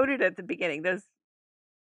even quoted at the beginning those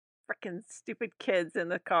freaking stupid kids in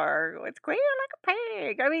the car. It's squealing like a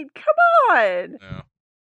pig. I mean, come on. No.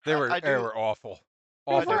 They were awful.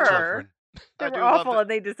 They Awful were. children. They were awful, and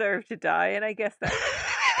they deserve to die. And I guess that.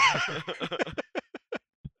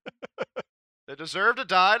 They deserve to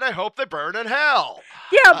die, and I hope they burn in hell.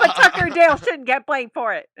 Yeah, but Tucker and Dale shouldn't get blamed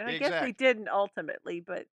for it, and I guess Exactly. they didn't ultimately,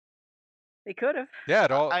 but they could have. Yeah,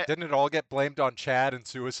 didn't it all get blamed on Chad and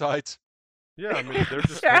suicides? Yeah, I mean, they're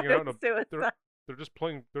just Chad hanging out. and They're just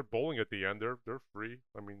playing. They're bowling at the end. They're free.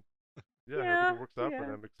 I mean, yeah, Yeah, everything works out for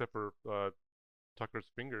them except for Tucker's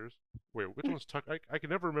fingers. Wait, which one's Tucker? I can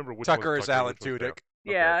never remember which Tucker one's is Tucker, Alan which one's Dale. Tudyk.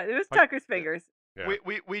 Yeah, it was Tucker's fingers. Yeah.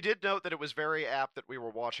 We did note that it was very apt that we were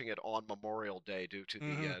watching it on Memorial Day due to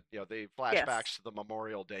the the flashbacks to the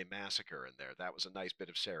Memorial Day massacre in there. That was a nice bit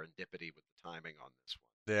of serendipity with the timing on this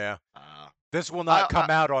one. Yeah. This will not come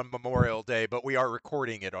out on Memorial Day, but we are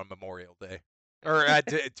recording it on Memorial Day, or a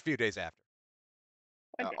few days after.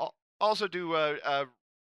 Also, do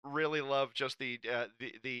really love just the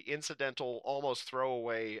incidental, almost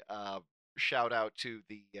throwaway shout out to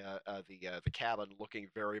the cabin looking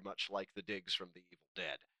very much like the digs from the Evil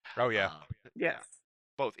Dead. Oh yeah. Yes.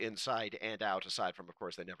 Both inside and out, aside from, of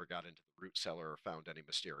course, they never got into the root cellar or found any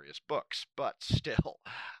mysterious books, but still.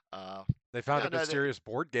 They found a mysterious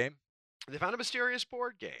board game. They found a mysterious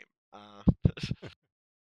board game.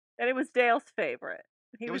 And it was Dale's favorite.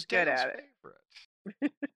 He was good Dale's at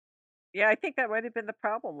it. Yeah, I think that might have been the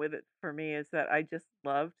problem with it for me, is that I just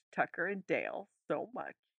loved Tucker and Dale so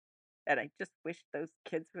much. And I just wish those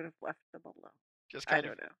kids would have left them alone. Just kind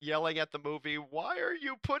of yelling at the movie, why are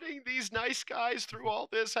you putting these nice guys through all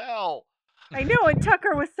this hell? I know, and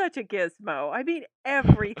Tucker was such a gizmo. I mean,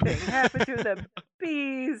 everything happened to the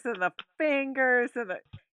bees and the fingers and the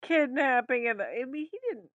kidnapping and I mean,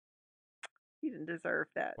 he didn't deserve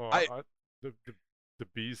that. The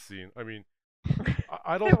bees scene. I mean,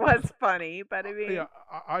 I don't. It was funny, but I mean, yeah,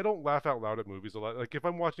 I don't laugh out loud at movies a lot. Like if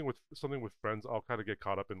I'm watching something with friends, I'll kind of get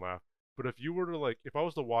caught up and laugh. But if you were to if I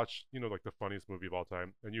was to watch, like the funniest movie of all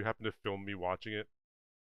time, and you happen to film me watching it,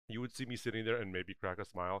 you would see me sitting there and maybe crack a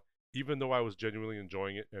smile, even though I was genuinely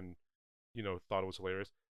enjoying it and, thought it was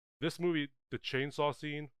hilarious. This movie, the chainsaw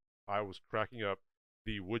scene, I was cracking up.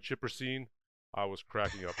 The wood chipper scene, I was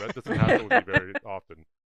cracking up. That doesn't happen with me very often.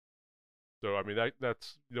 So I mean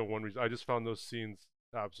that's one reason I just found those scenes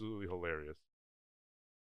absolutely hilarious.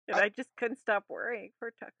 And I just couldn't stop worrying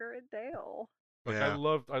for Tucker and Dale. Like I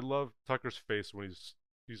love Tucker's face when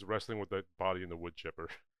he's wrestling with that body in the wood chipper.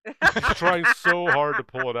 He's trying so hard to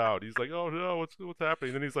pull it out. He's like, "Oh no, what's happening?"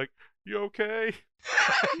 And then he's like, "You okay?"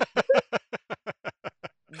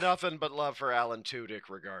 Nothing but love for Alan Tudyk,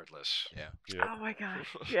 regardless. Yeah. Oh my gosh,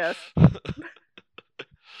 yes.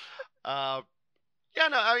 Yeah,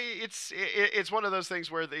 no, I mean it's one of those things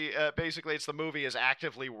where basically it's the movie is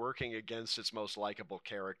actively working against its most likable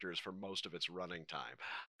characters for most of its running time.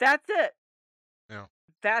 That's it. Yeah.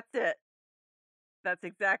 That's it. That's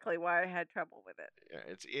exactly why I had trouble with it.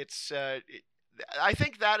 Yeah, I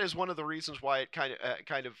think that is one of the reasons why it kind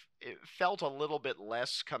of it felt a little bit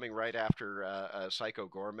less coming right after Psycho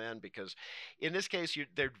Goreman, because in this case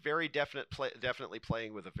they're very definitely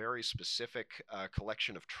playing with a very specific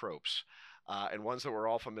collection of tropes. And ones that we're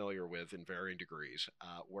all familiar with in varying degrees.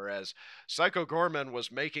 Whereas Psycho Goreman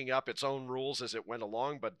was making up its own rules as it went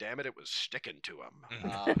along, but damn it, it was sticking to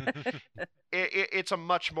them. It's a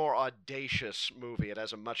much more audacious movie. It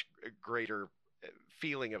has a much greater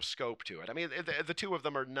feeling of scope to it. I mean, the two of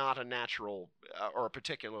them are not a natural or a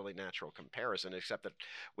particularly natural comparison, except that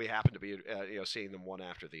we happen to be seeing them one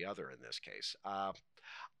after the other in this case.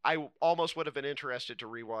 I almost would have been interested to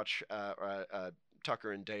rewatch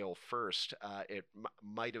Tucker and Dale first. It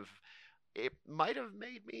might have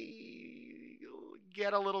made me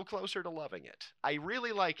get a little closer to loving it. I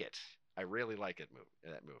really like it. That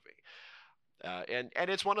movie. And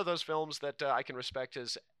it's one of those films that I can respect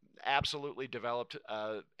has absolutely developed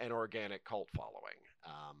an organic cult following.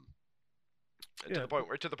 To the point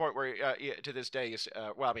where to this day,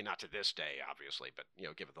 well, I mean, not to this day, obviously, but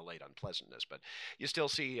given the late unpleasantness, but you still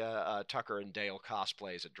see Tucker and Dale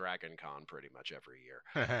cosplays at Dragon Con pretty much every year.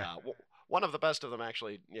 One of the best of them,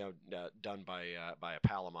 actually, done by a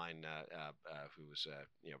pal of mine who's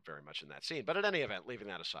very much in that scene. But at any event, leaving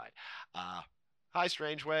that aside. Hi,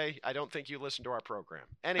 Strangeway. I don't think you listen to our program.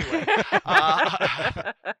 Anyway.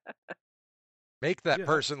 Make that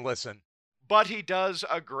person listen. but he does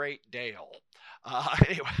a great Dale.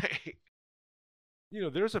 Anyway.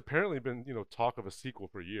 There's apparently been, talk of a sequel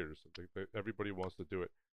for years. I think that everybody wants to do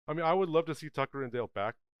it. I mean, I would love to see Tucker and Dale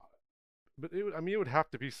back, but it would have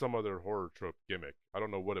to be some other horror trope gimmick. I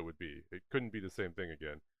don't know what it would be. It couldn't be the same thing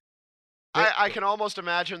again. I can almost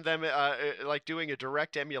imagine them like doing a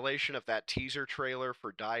direct emulation of that teaser trailer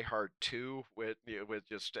for Die Hard 2 with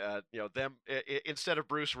just them instead of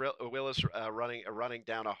Bruce Willis running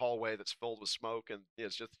down a hallway that's filled with smoke, and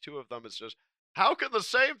it's just the two of them. It's just, how can the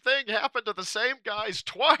same thing happen to the same guys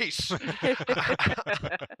twice? Well, it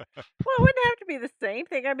wouldn't have to be the same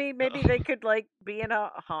thing. I mean, maybe they could like be in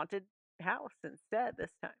a haunted house instead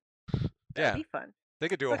this time. That'd be fun. They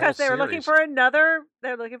could do a whole Because they were series. looking for another.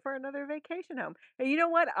 They're looking for another vacation home. And you know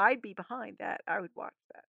what? I'd be behind that. I would watch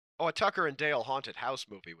that. Oh, a Tucker and Dale haunted house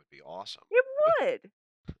movie would be awesome. It would.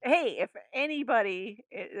 Hey, if anybody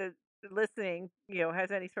listening, has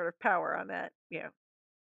any sort of power on that,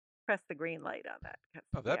 press the green light on that.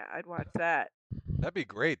 'Cause, I'd watch that. That'd be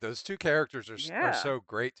great. Those two characters are Yeah. so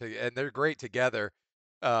great and they're great together.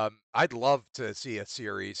 I'd love to see a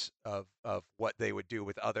series of what they would do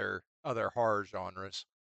with other horror genres.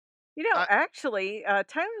 Actually,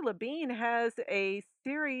 Tyler Labine has a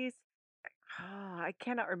series. I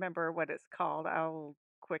cannot remember what it's called. I'll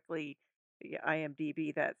quickly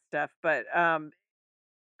IMDb that stuff. But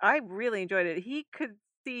I really enjoyed it. He could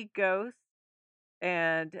see ghosts,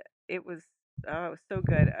 and it was so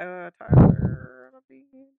good. Tyler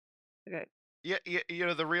Labine. Okay.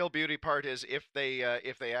 Yeah, the real beauty part is if they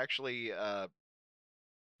actually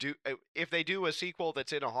if they do a sequel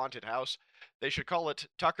that's in a haunted house, they should call it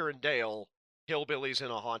Tucker and Dale Hillbillies in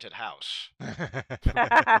a Haunted House.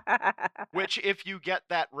 Which, if you get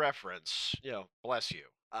that reference, bless you.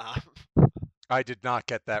 I did not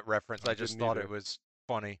get that reference. I just didn't thought either. it was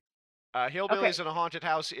funny. Hillbillies in a Haunted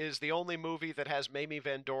House is the only movie that has Mamie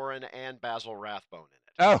Van Doren and Basil Rathbone in it.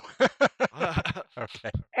 Oh,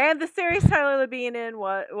 okay. And the series Tyler Labine in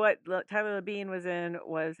what Tyler Labine was in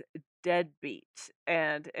was Deadbeat.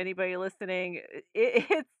 And anybody listening,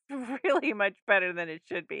 it's really much better than it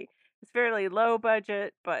should be. It's fairly low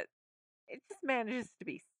budget, but it just manages to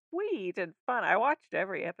be sweet and fun. I watched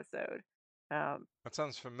every episode. That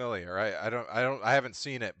sounds familiar. I haven't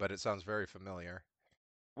seen it, but it sounds very familiar.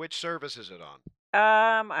 Which service is it on?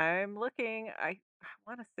 I'm looking. I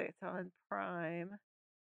want to say it's on Prime.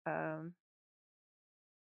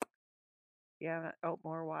 Yeah. Oh,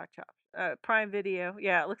 more watch options. Prime Video.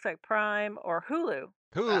 Yeah, it looks like Prime or Hulu.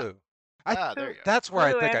 Hulu. There you go. That's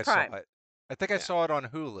where Hulu I think and I saw Prime. it. I think I saw it on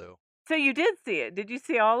Hulu. So you did see it. Did you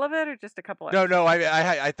see all of it or just a couple No, episodes? no.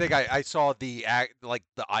 I think I saw the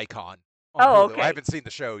icon on Oh, Hulu. okay. I haven't seen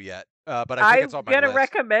the show yet, but I think it's on I'm my gonna list.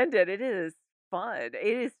 recommend it. It is fun.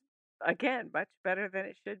 It is again much better than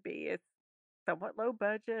it should be. It's somewhat low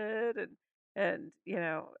budget and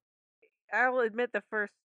I will admit the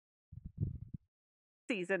first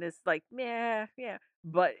season is like yeah,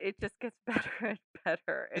 but it just gets better and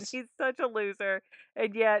better. And It's- he's such a loser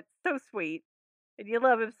and yet so sweet. And you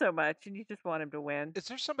love him so much and you just want him to win. Is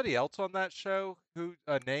there somebody else on that show who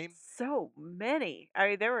name? So many.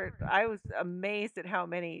 I was amazed at how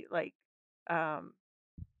many how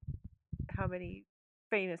many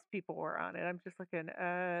famous people were on it. I'm just looking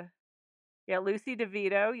yeah, Lucy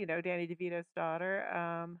DeVito, Danny DeVito's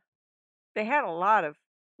daughter. They had a lot of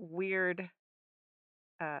weird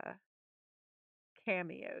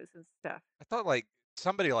cameos and stuff. I thought like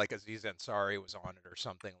somebody like Aziz Ansari was on it or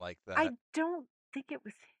something like that. I don't think it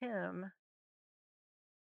was him.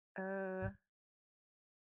 Yeah,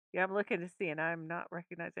 I'm looking to see and I'm not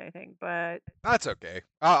recognizing anything, but That's okay.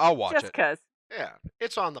 I'll watch just it. cuz. Yeah,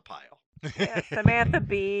 it's on the pile. Yeah, Samantha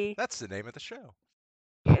Bee. That's the name of the show.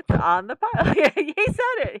 It's on the pile. Yeah, he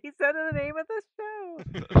said it. He said the name of the show.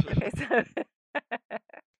 Okay, so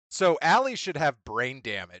So Allie should have brain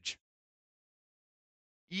damage.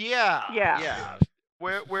 Yeah. Yeah.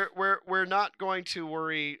 We're not going to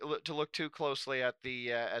look too closely at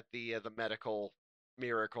the medical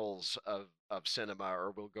miracles of cinema,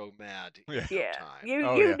 or we'll go mad in no yeah, time.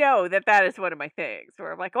 you know that is one of my things.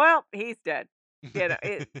 Where I'm like, well, he's dead.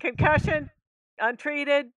 Concussion,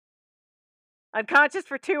 untreated, unconscious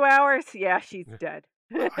for 2 hours. Yeah, she's dead.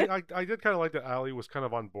 I did kind of like that Allie was kind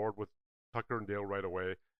of on board with Tucker and Dale right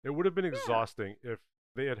away. It would have been exhausting if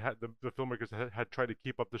they had the filmmakers had tried to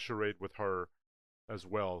keep up the charade with her as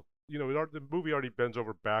well. The movie already bends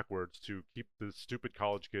over backwards to keep the stupid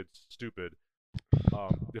college kids stupid.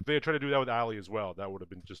 If they had tried to do that with Allie as well, that would have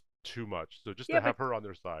been just too much. So just to have her on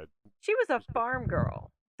their side. She was a farm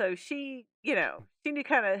girl, so she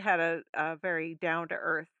kind of had a very down to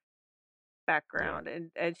earth background,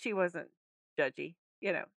 and she wasn't judgy.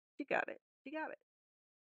 You know, she got it. She got it.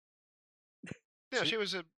 Yeah, she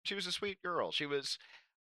was a sweet girl. She was,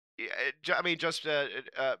 I mean, just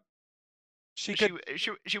She could.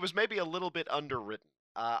 she was maybe a little bit underwritten.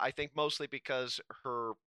 I think mostly because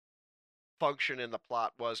her function in the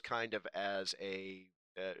plot was kind of as a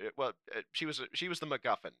she was the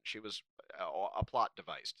MacGuffin. She was a plot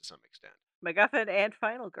device to some extent. MacGuffin and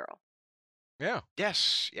Final Girl. Yeah.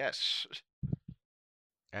 Yes, yes.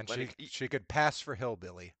 And But she could pass for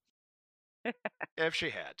hillbilly. If she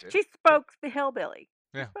had to. She spoke the hillbilly.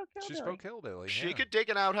 Yeah. She She spoke hillbilly. She yeah. could dig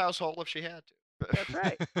an outhouse hole if she had to. That's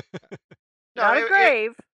right. No, Not a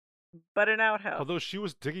grave, but an outhouse. Although she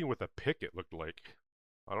was digging with a pick, it looked like.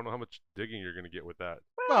 I don't know how much digging you're going to get with that.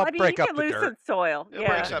 Well, I mean, break you up can the loosen dirt. soil. It Yeah.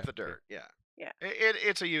 breaks up the dirt. Yeah. Yeah.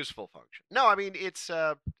 It's a useful function. No, I mean it's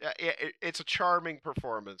a charming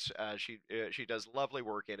performance. She does lovely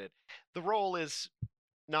work in it. The role is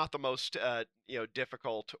not the most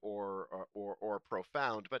difficult or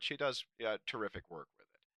profound, but she does terrific work with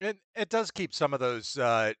it. And it does keep some of those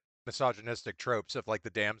misogynistic tropes of like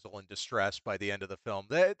the damsel in distress by the end of the film.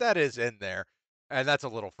 That is in there, and that's a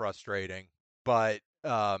little frustrating. But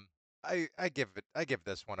I give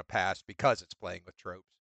this one a pass because it's playing with tropes.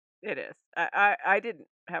 It is. I didn't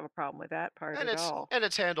have a problem with that part And at all.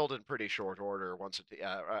 it's handled in pretty short order once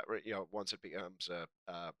it becomes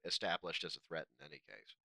established as a threat in any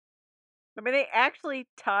case. I mean, they actually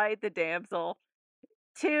tied the damsel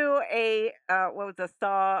to a what was a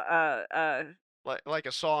saw Like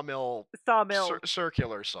a sawmill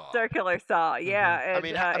circular saw. circular saw. Yeah, and I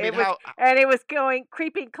mean, it was it was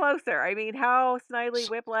creeping closer. I mean, how Snidely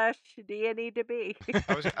Whiplash do you need to be?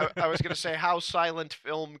 I was going to say, how silent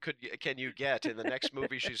film can you get? In the next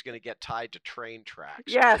movie, she's going to get tied to train tracks.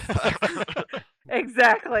 Yes,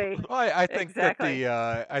 exactly. Well, I think Exactly.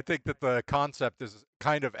 that I think that the concept is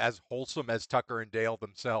kind of as wholesome as Tucker and Dale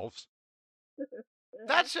themselves.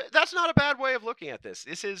 That's not a bad way of looking at this.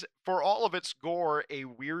 This is, for all of its gore, a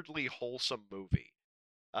weirdly wholesome movie.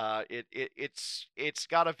 It's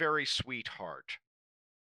got a very sweet heart.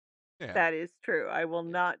 Yeah. That is true. I will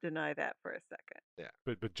not deny that for a second. Yeah.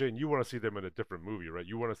 But Jane, you want to see them in a different movie, right?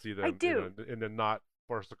 You want to see them in a not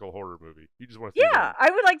farcical horror movie. You just want to see them. I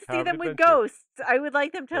would like to see have them with adventure. ghosts. I would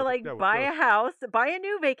like them to with buy a ghosts. house, buy a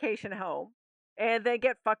new vacation home, and then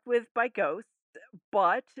get fucked with by ghosts.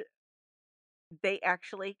 But they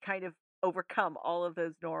actually kind of overcome all of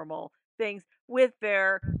those normal things with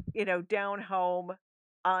their, down home,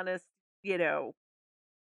 honest,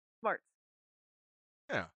 smarts.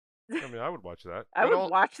 Yeah. I mean, I would watch that. I would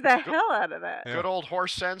watch the hell out of that. Good old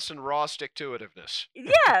horse sense and raw stick-to-itiveness.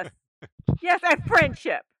 Yes. Yes, and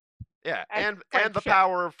friendship. Yeah, and the friendship.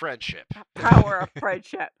 power of friendship. Power of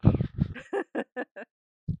friendship.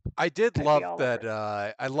 I did I'd be love all that.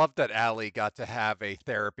 over I loved that Allie got to have a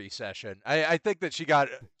therapy session. I think that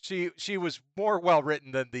she was more well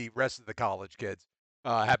written than the rest of the college kids.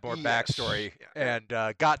 Had more backstory and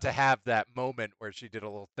got to have that moment where she did a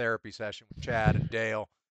little therapy session with Chad and Dale,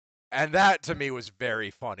 and that to me was very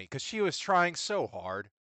funny because she was trying so hard.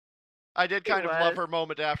 I did kind of love her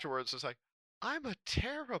moment afterwards. It's like, I'm a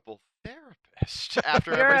terrible therapist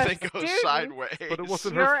after You're a everything goes student. sideways. But it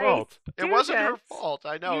wasn't You're her a fault. It wasn't her student. fault.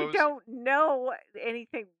 I know. You don't know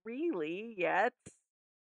anything really yet.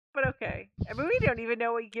 But okay. I mean, we don't even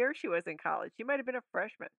know what year she was in college. She might have been a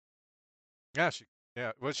freshman. Yeah.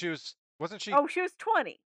 Well, wasn't she? Oh, she was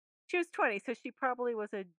 20. She was 20, so she probably was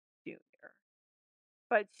a junior.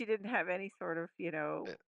 But she didn't have any sort of,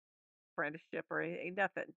 apprenticeship or anything,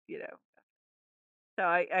 nothing, So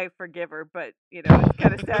I forgive her, but it's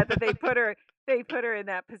kind of sad that they put her in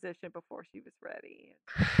that position before she was ready,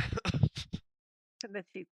 and then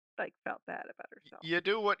she felt bad about herself. You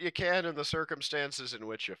do what you can in the circumstances in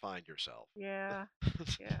which you find yourself. Yeah,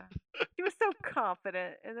 yeah. She was so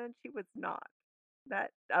confident, and then she was not.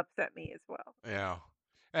 That upset me as well. Yeah.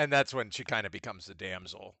 And that's when she kind of becomes the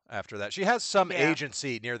damsel after that. She has some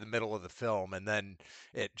agency near the middle of the film, and then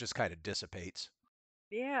it just kind of dissipates.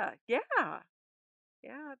 Yeah.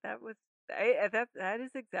 That was that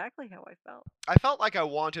is exactly how I felt. I felt like I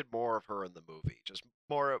wanted more of her in the movie, just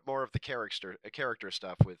more of the character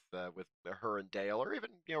stuff with her and Dale, or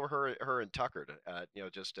even her and Tucker,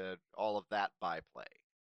 just all of that byplay.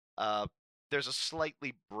 There's a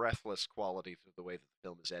slightly breathless quality to the way that the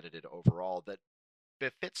film is edited overall that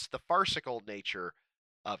befits the farcical nature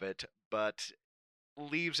of it, but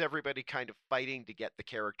leaves everybody kind of fighting to get the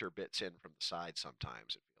character bits in from the side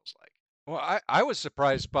sometimes, it feels like. Well, I was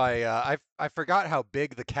surprised by I forgot how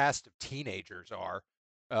big the cast of teenagers are,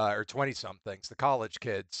 or 20-somethings, the college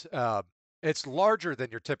kids. It's larger than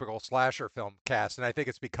your typical slasher film cast, and I think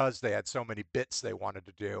it's because they had so many bits they wanted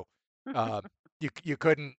to do. Um, you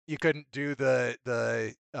couldn't do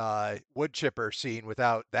the wood chipper scene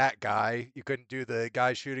without that guy. You couldn't do the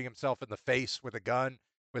guy shooting himself in the face with a gun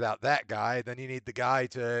without that guy. Then you need the guy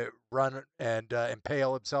to run and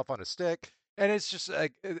impale himself on a stick, and it's just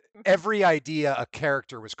like every idea a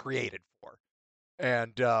character was created for,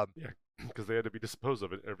 and Yeah, because they had to be disposed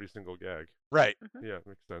of in every single gag. right. Yeah,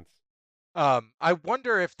 makes sense. I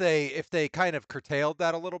wonder if they kind of curtailed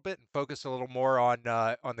that a little bit and focused a little more on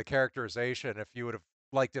the characterization. If you would have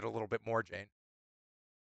liked it a little bit more, Jane.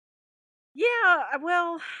 Yeah,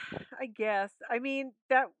 well, I guess. I mean,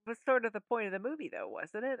 that was sort of the point of the movie, though,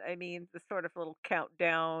 wasn't it? I mean, the sort of little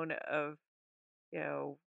countdown of, you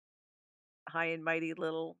know, high and mighty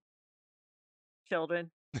little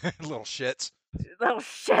children, Little shits. little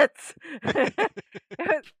shits.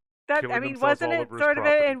 That I Killing mean, themselves wasn't all it over his sort of it?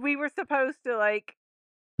 property. And we were supposed to like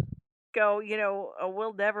go,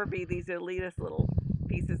 we'll never be these elitist little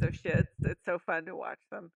pieces of shit. It's so fun to watch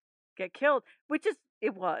them get killed, which is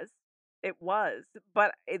it was,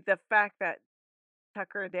 but the fact that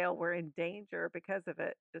Tucker and Dale were in danger because of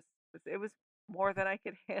it it was more than I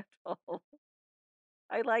could handle.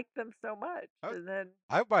 I liked them so much, I, and then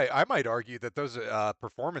I might argue that those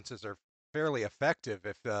performances are fairly effective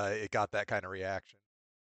if it got that kind of reaction.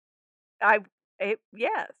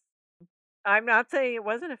 yes, I'm not saying it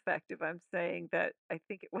wasn't effective. I'm saying that I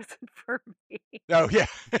think it wasn't for me. Oh yeah.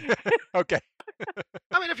 Okay.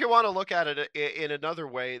 I mean, if you want to look at it in another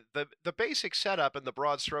way, the basic setup and the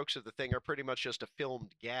broad strokes of the thing are pretty much just a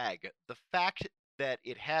filmed gag. The fact that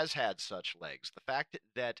it has had such legs, the fact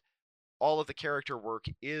that all of the character work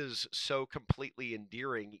is so completely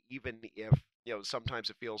endearing, even if sometimes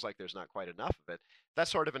it feels like there's not quite enough of it.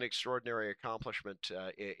 That's sort of an extraordinary accomplishment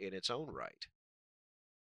in its own right.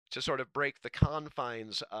 To sort of break the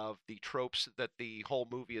confines of the tropes that the whole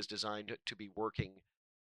movie is designed to be working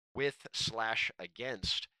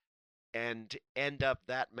with/against and end up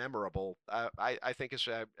that memorable, I think is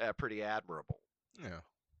pretty admirable. Yeah,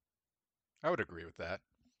 I would agree with that.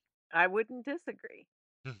 I wouldn't disagree.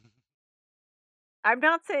 I'm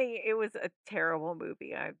not saying it was a terrible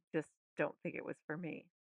movie. I just don't think it was for me.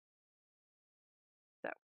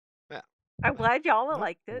 So Yeah. I'm glad y'all No,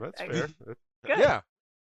 liked it. That's fair. Good. Yeah.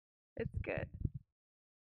 It's good.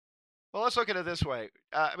 Well, let's look at it this way.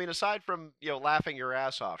 I mean, aside from laughing your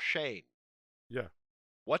ass off, Shane, Yeah.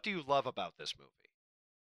 what do you love about this movie?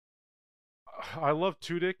 I love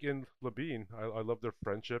Tudyk and Labine. I love their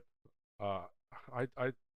friendship. Uh, I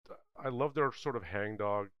I I love their sort of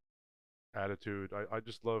hangdog attitude. I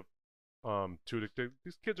just love Tudyk.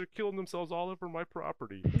 These kids are killing themselves all over my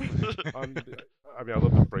property. um, I mean, I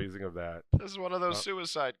love the phrasing of that. This is one of those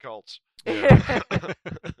suicide cults. Yeah.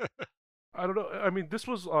 I don't know. I mean, this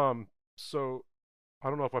was so I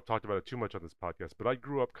don't know if I've talked about it too much on this podcast, but I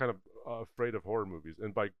grew up kind of afraid of horror movies,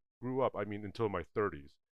 and by grew up I mean until my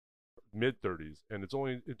 30s, mid 30s, and it's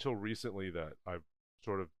only until recently that I've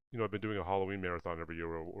sort of I've been doing a Halloween marathon every year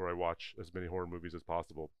where I watch as many horror movies as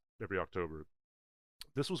possible every October.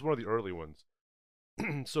 This was one of the early ones,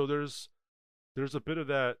 so there's a bit of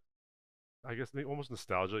that, I guess, almost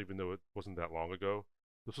nostalgia, even though it wasn't that long ago.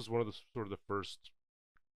 This was one of the sort of the first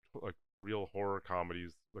like real horror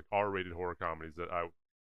comedies, like R-rated horror comedies that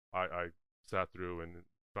I sat through and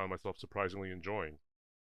found myself surprisingly enjoying.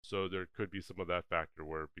 So there could be some of that factor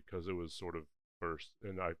where because it was sort of first,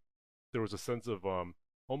 and there was a sense of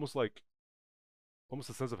almost like almost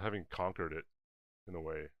a sense of having conquered it in a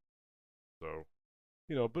way. So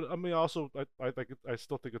but I mean also I think I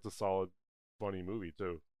still think it's a solid, funny movie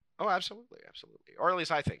too. Oh, absolutely, absolutely. Or at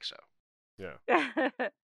least I think so. Yeah.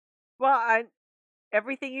 Well,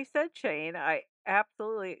 everything you said, Shane, I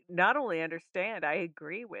absolutely not only understand, I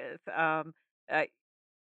agree with. I,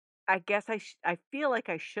 I guess I feel like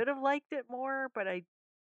I should have liked it more, but I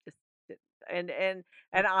just didn't.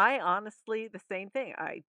 And I honestly the same thing.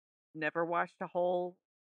 I never watched a whole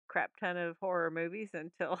crap ton of horror movies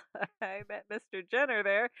until I met Mr. Jenner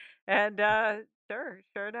there, and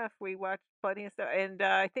sure enough, we watched plenty of stuff. And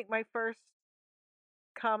I think my first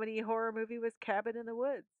comedy horror movie was Cabin in the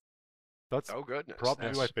Woods. That's Oh goodness,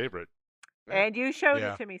 probably my favorite. Yeah. And you showed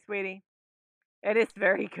Yeah. it to me, sweetie. And it's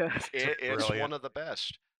very good. It's Brilliant. one of the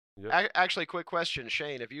best. Yep. Actually, quick question,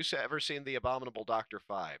 Shane: have you ever seen The Abominable Dr.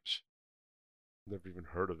 Phibes? Never even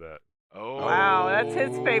heard of that. Oh, Wow, that's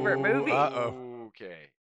his favorite movie. Uh-oh. Okay.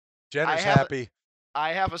 Jenner's have- happy.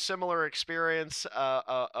 I have a similar experience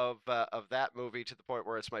of that movie to the point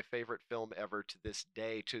where it's my favorite film ever to this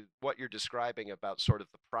day. To what you're describing about sort of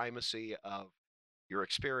the primacy of your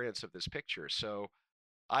experience of this picture. So,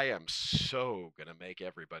 I am so gonna make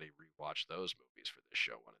everybody rewatch those movies for this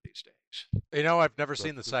show one of these days. You know, I've never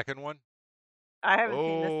seen the second one. I haven't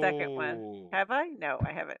seen the second one. Oh, Have I? No,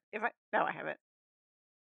 I haven't. No, I haven't.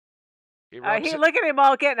 he rubs He it. look at him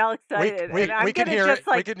all getting all excited, and I'm We can gonna hear just it.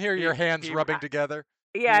 We like can hear your hands he- rubbing together.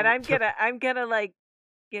 yeah, and I'm gonna like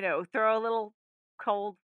throw a little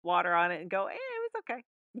cold water on it and go, it was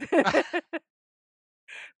okay.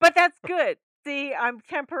 But that's good. See, I'm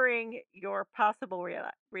tempering your possible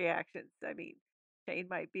reactions. I mean, Shane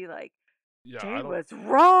might be like, Yeah, I Jane don't. was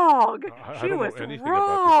wrong. I She don't know was anything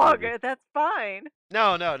wrong. about this movie. That's fine.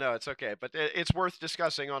 No, it's okay. But it's worth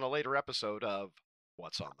discussing on a later episode of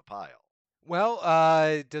What's on the Pile.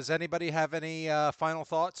 Well, does anybody have any final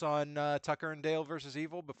thoughts on Tucker and Dale versus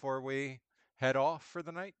Evil before we head off for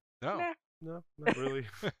the night? No. Nah. No, not really.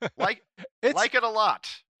 Like it a lot.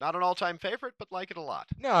 Not an all-time favorite, but like it a lot.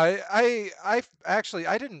 No, I actually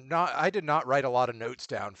I did not write a lot of notes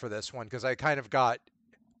down for this one because I kind of got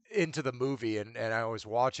into the movie and I was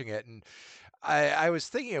watching it and I was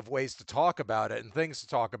thinking of ways to talk about it and things to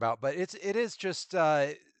talk about, but it is just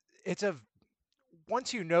it's a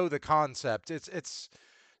once you know the concept, it's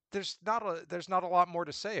there's not a lot more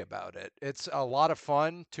to say about it. It's a lot of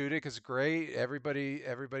fun. Tudyk is great.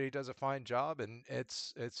 Everybody does a fine job, and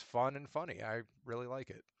it's fun and funny. I really like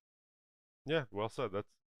it. Yeah, well said. That's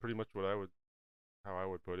pretty much how I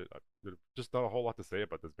would put it. There's just not a whole lot to say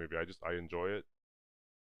about this movie. I enjoy it.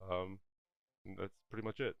 And that's pretty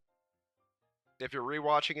much it. If you're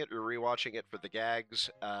rewatching it for the gags,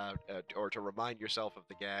 or to remind yourself of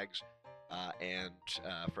the gags, and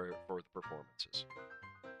for the performances.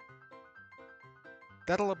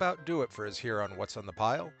 That'll about do it for us here on What's on the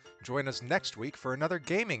Pile. Join us next week for another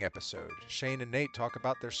gaming episode. Shane and Nate talk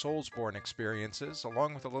about their Soulsborne experiences,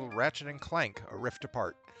 along with a little Ratchet and Clank, A Rift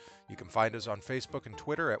Apart. You can find us on Facebook and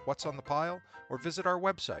Twitter at What's on the Pile, or visit our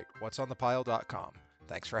website, whatsonthepile.com.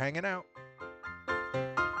 Thanks for hanging out.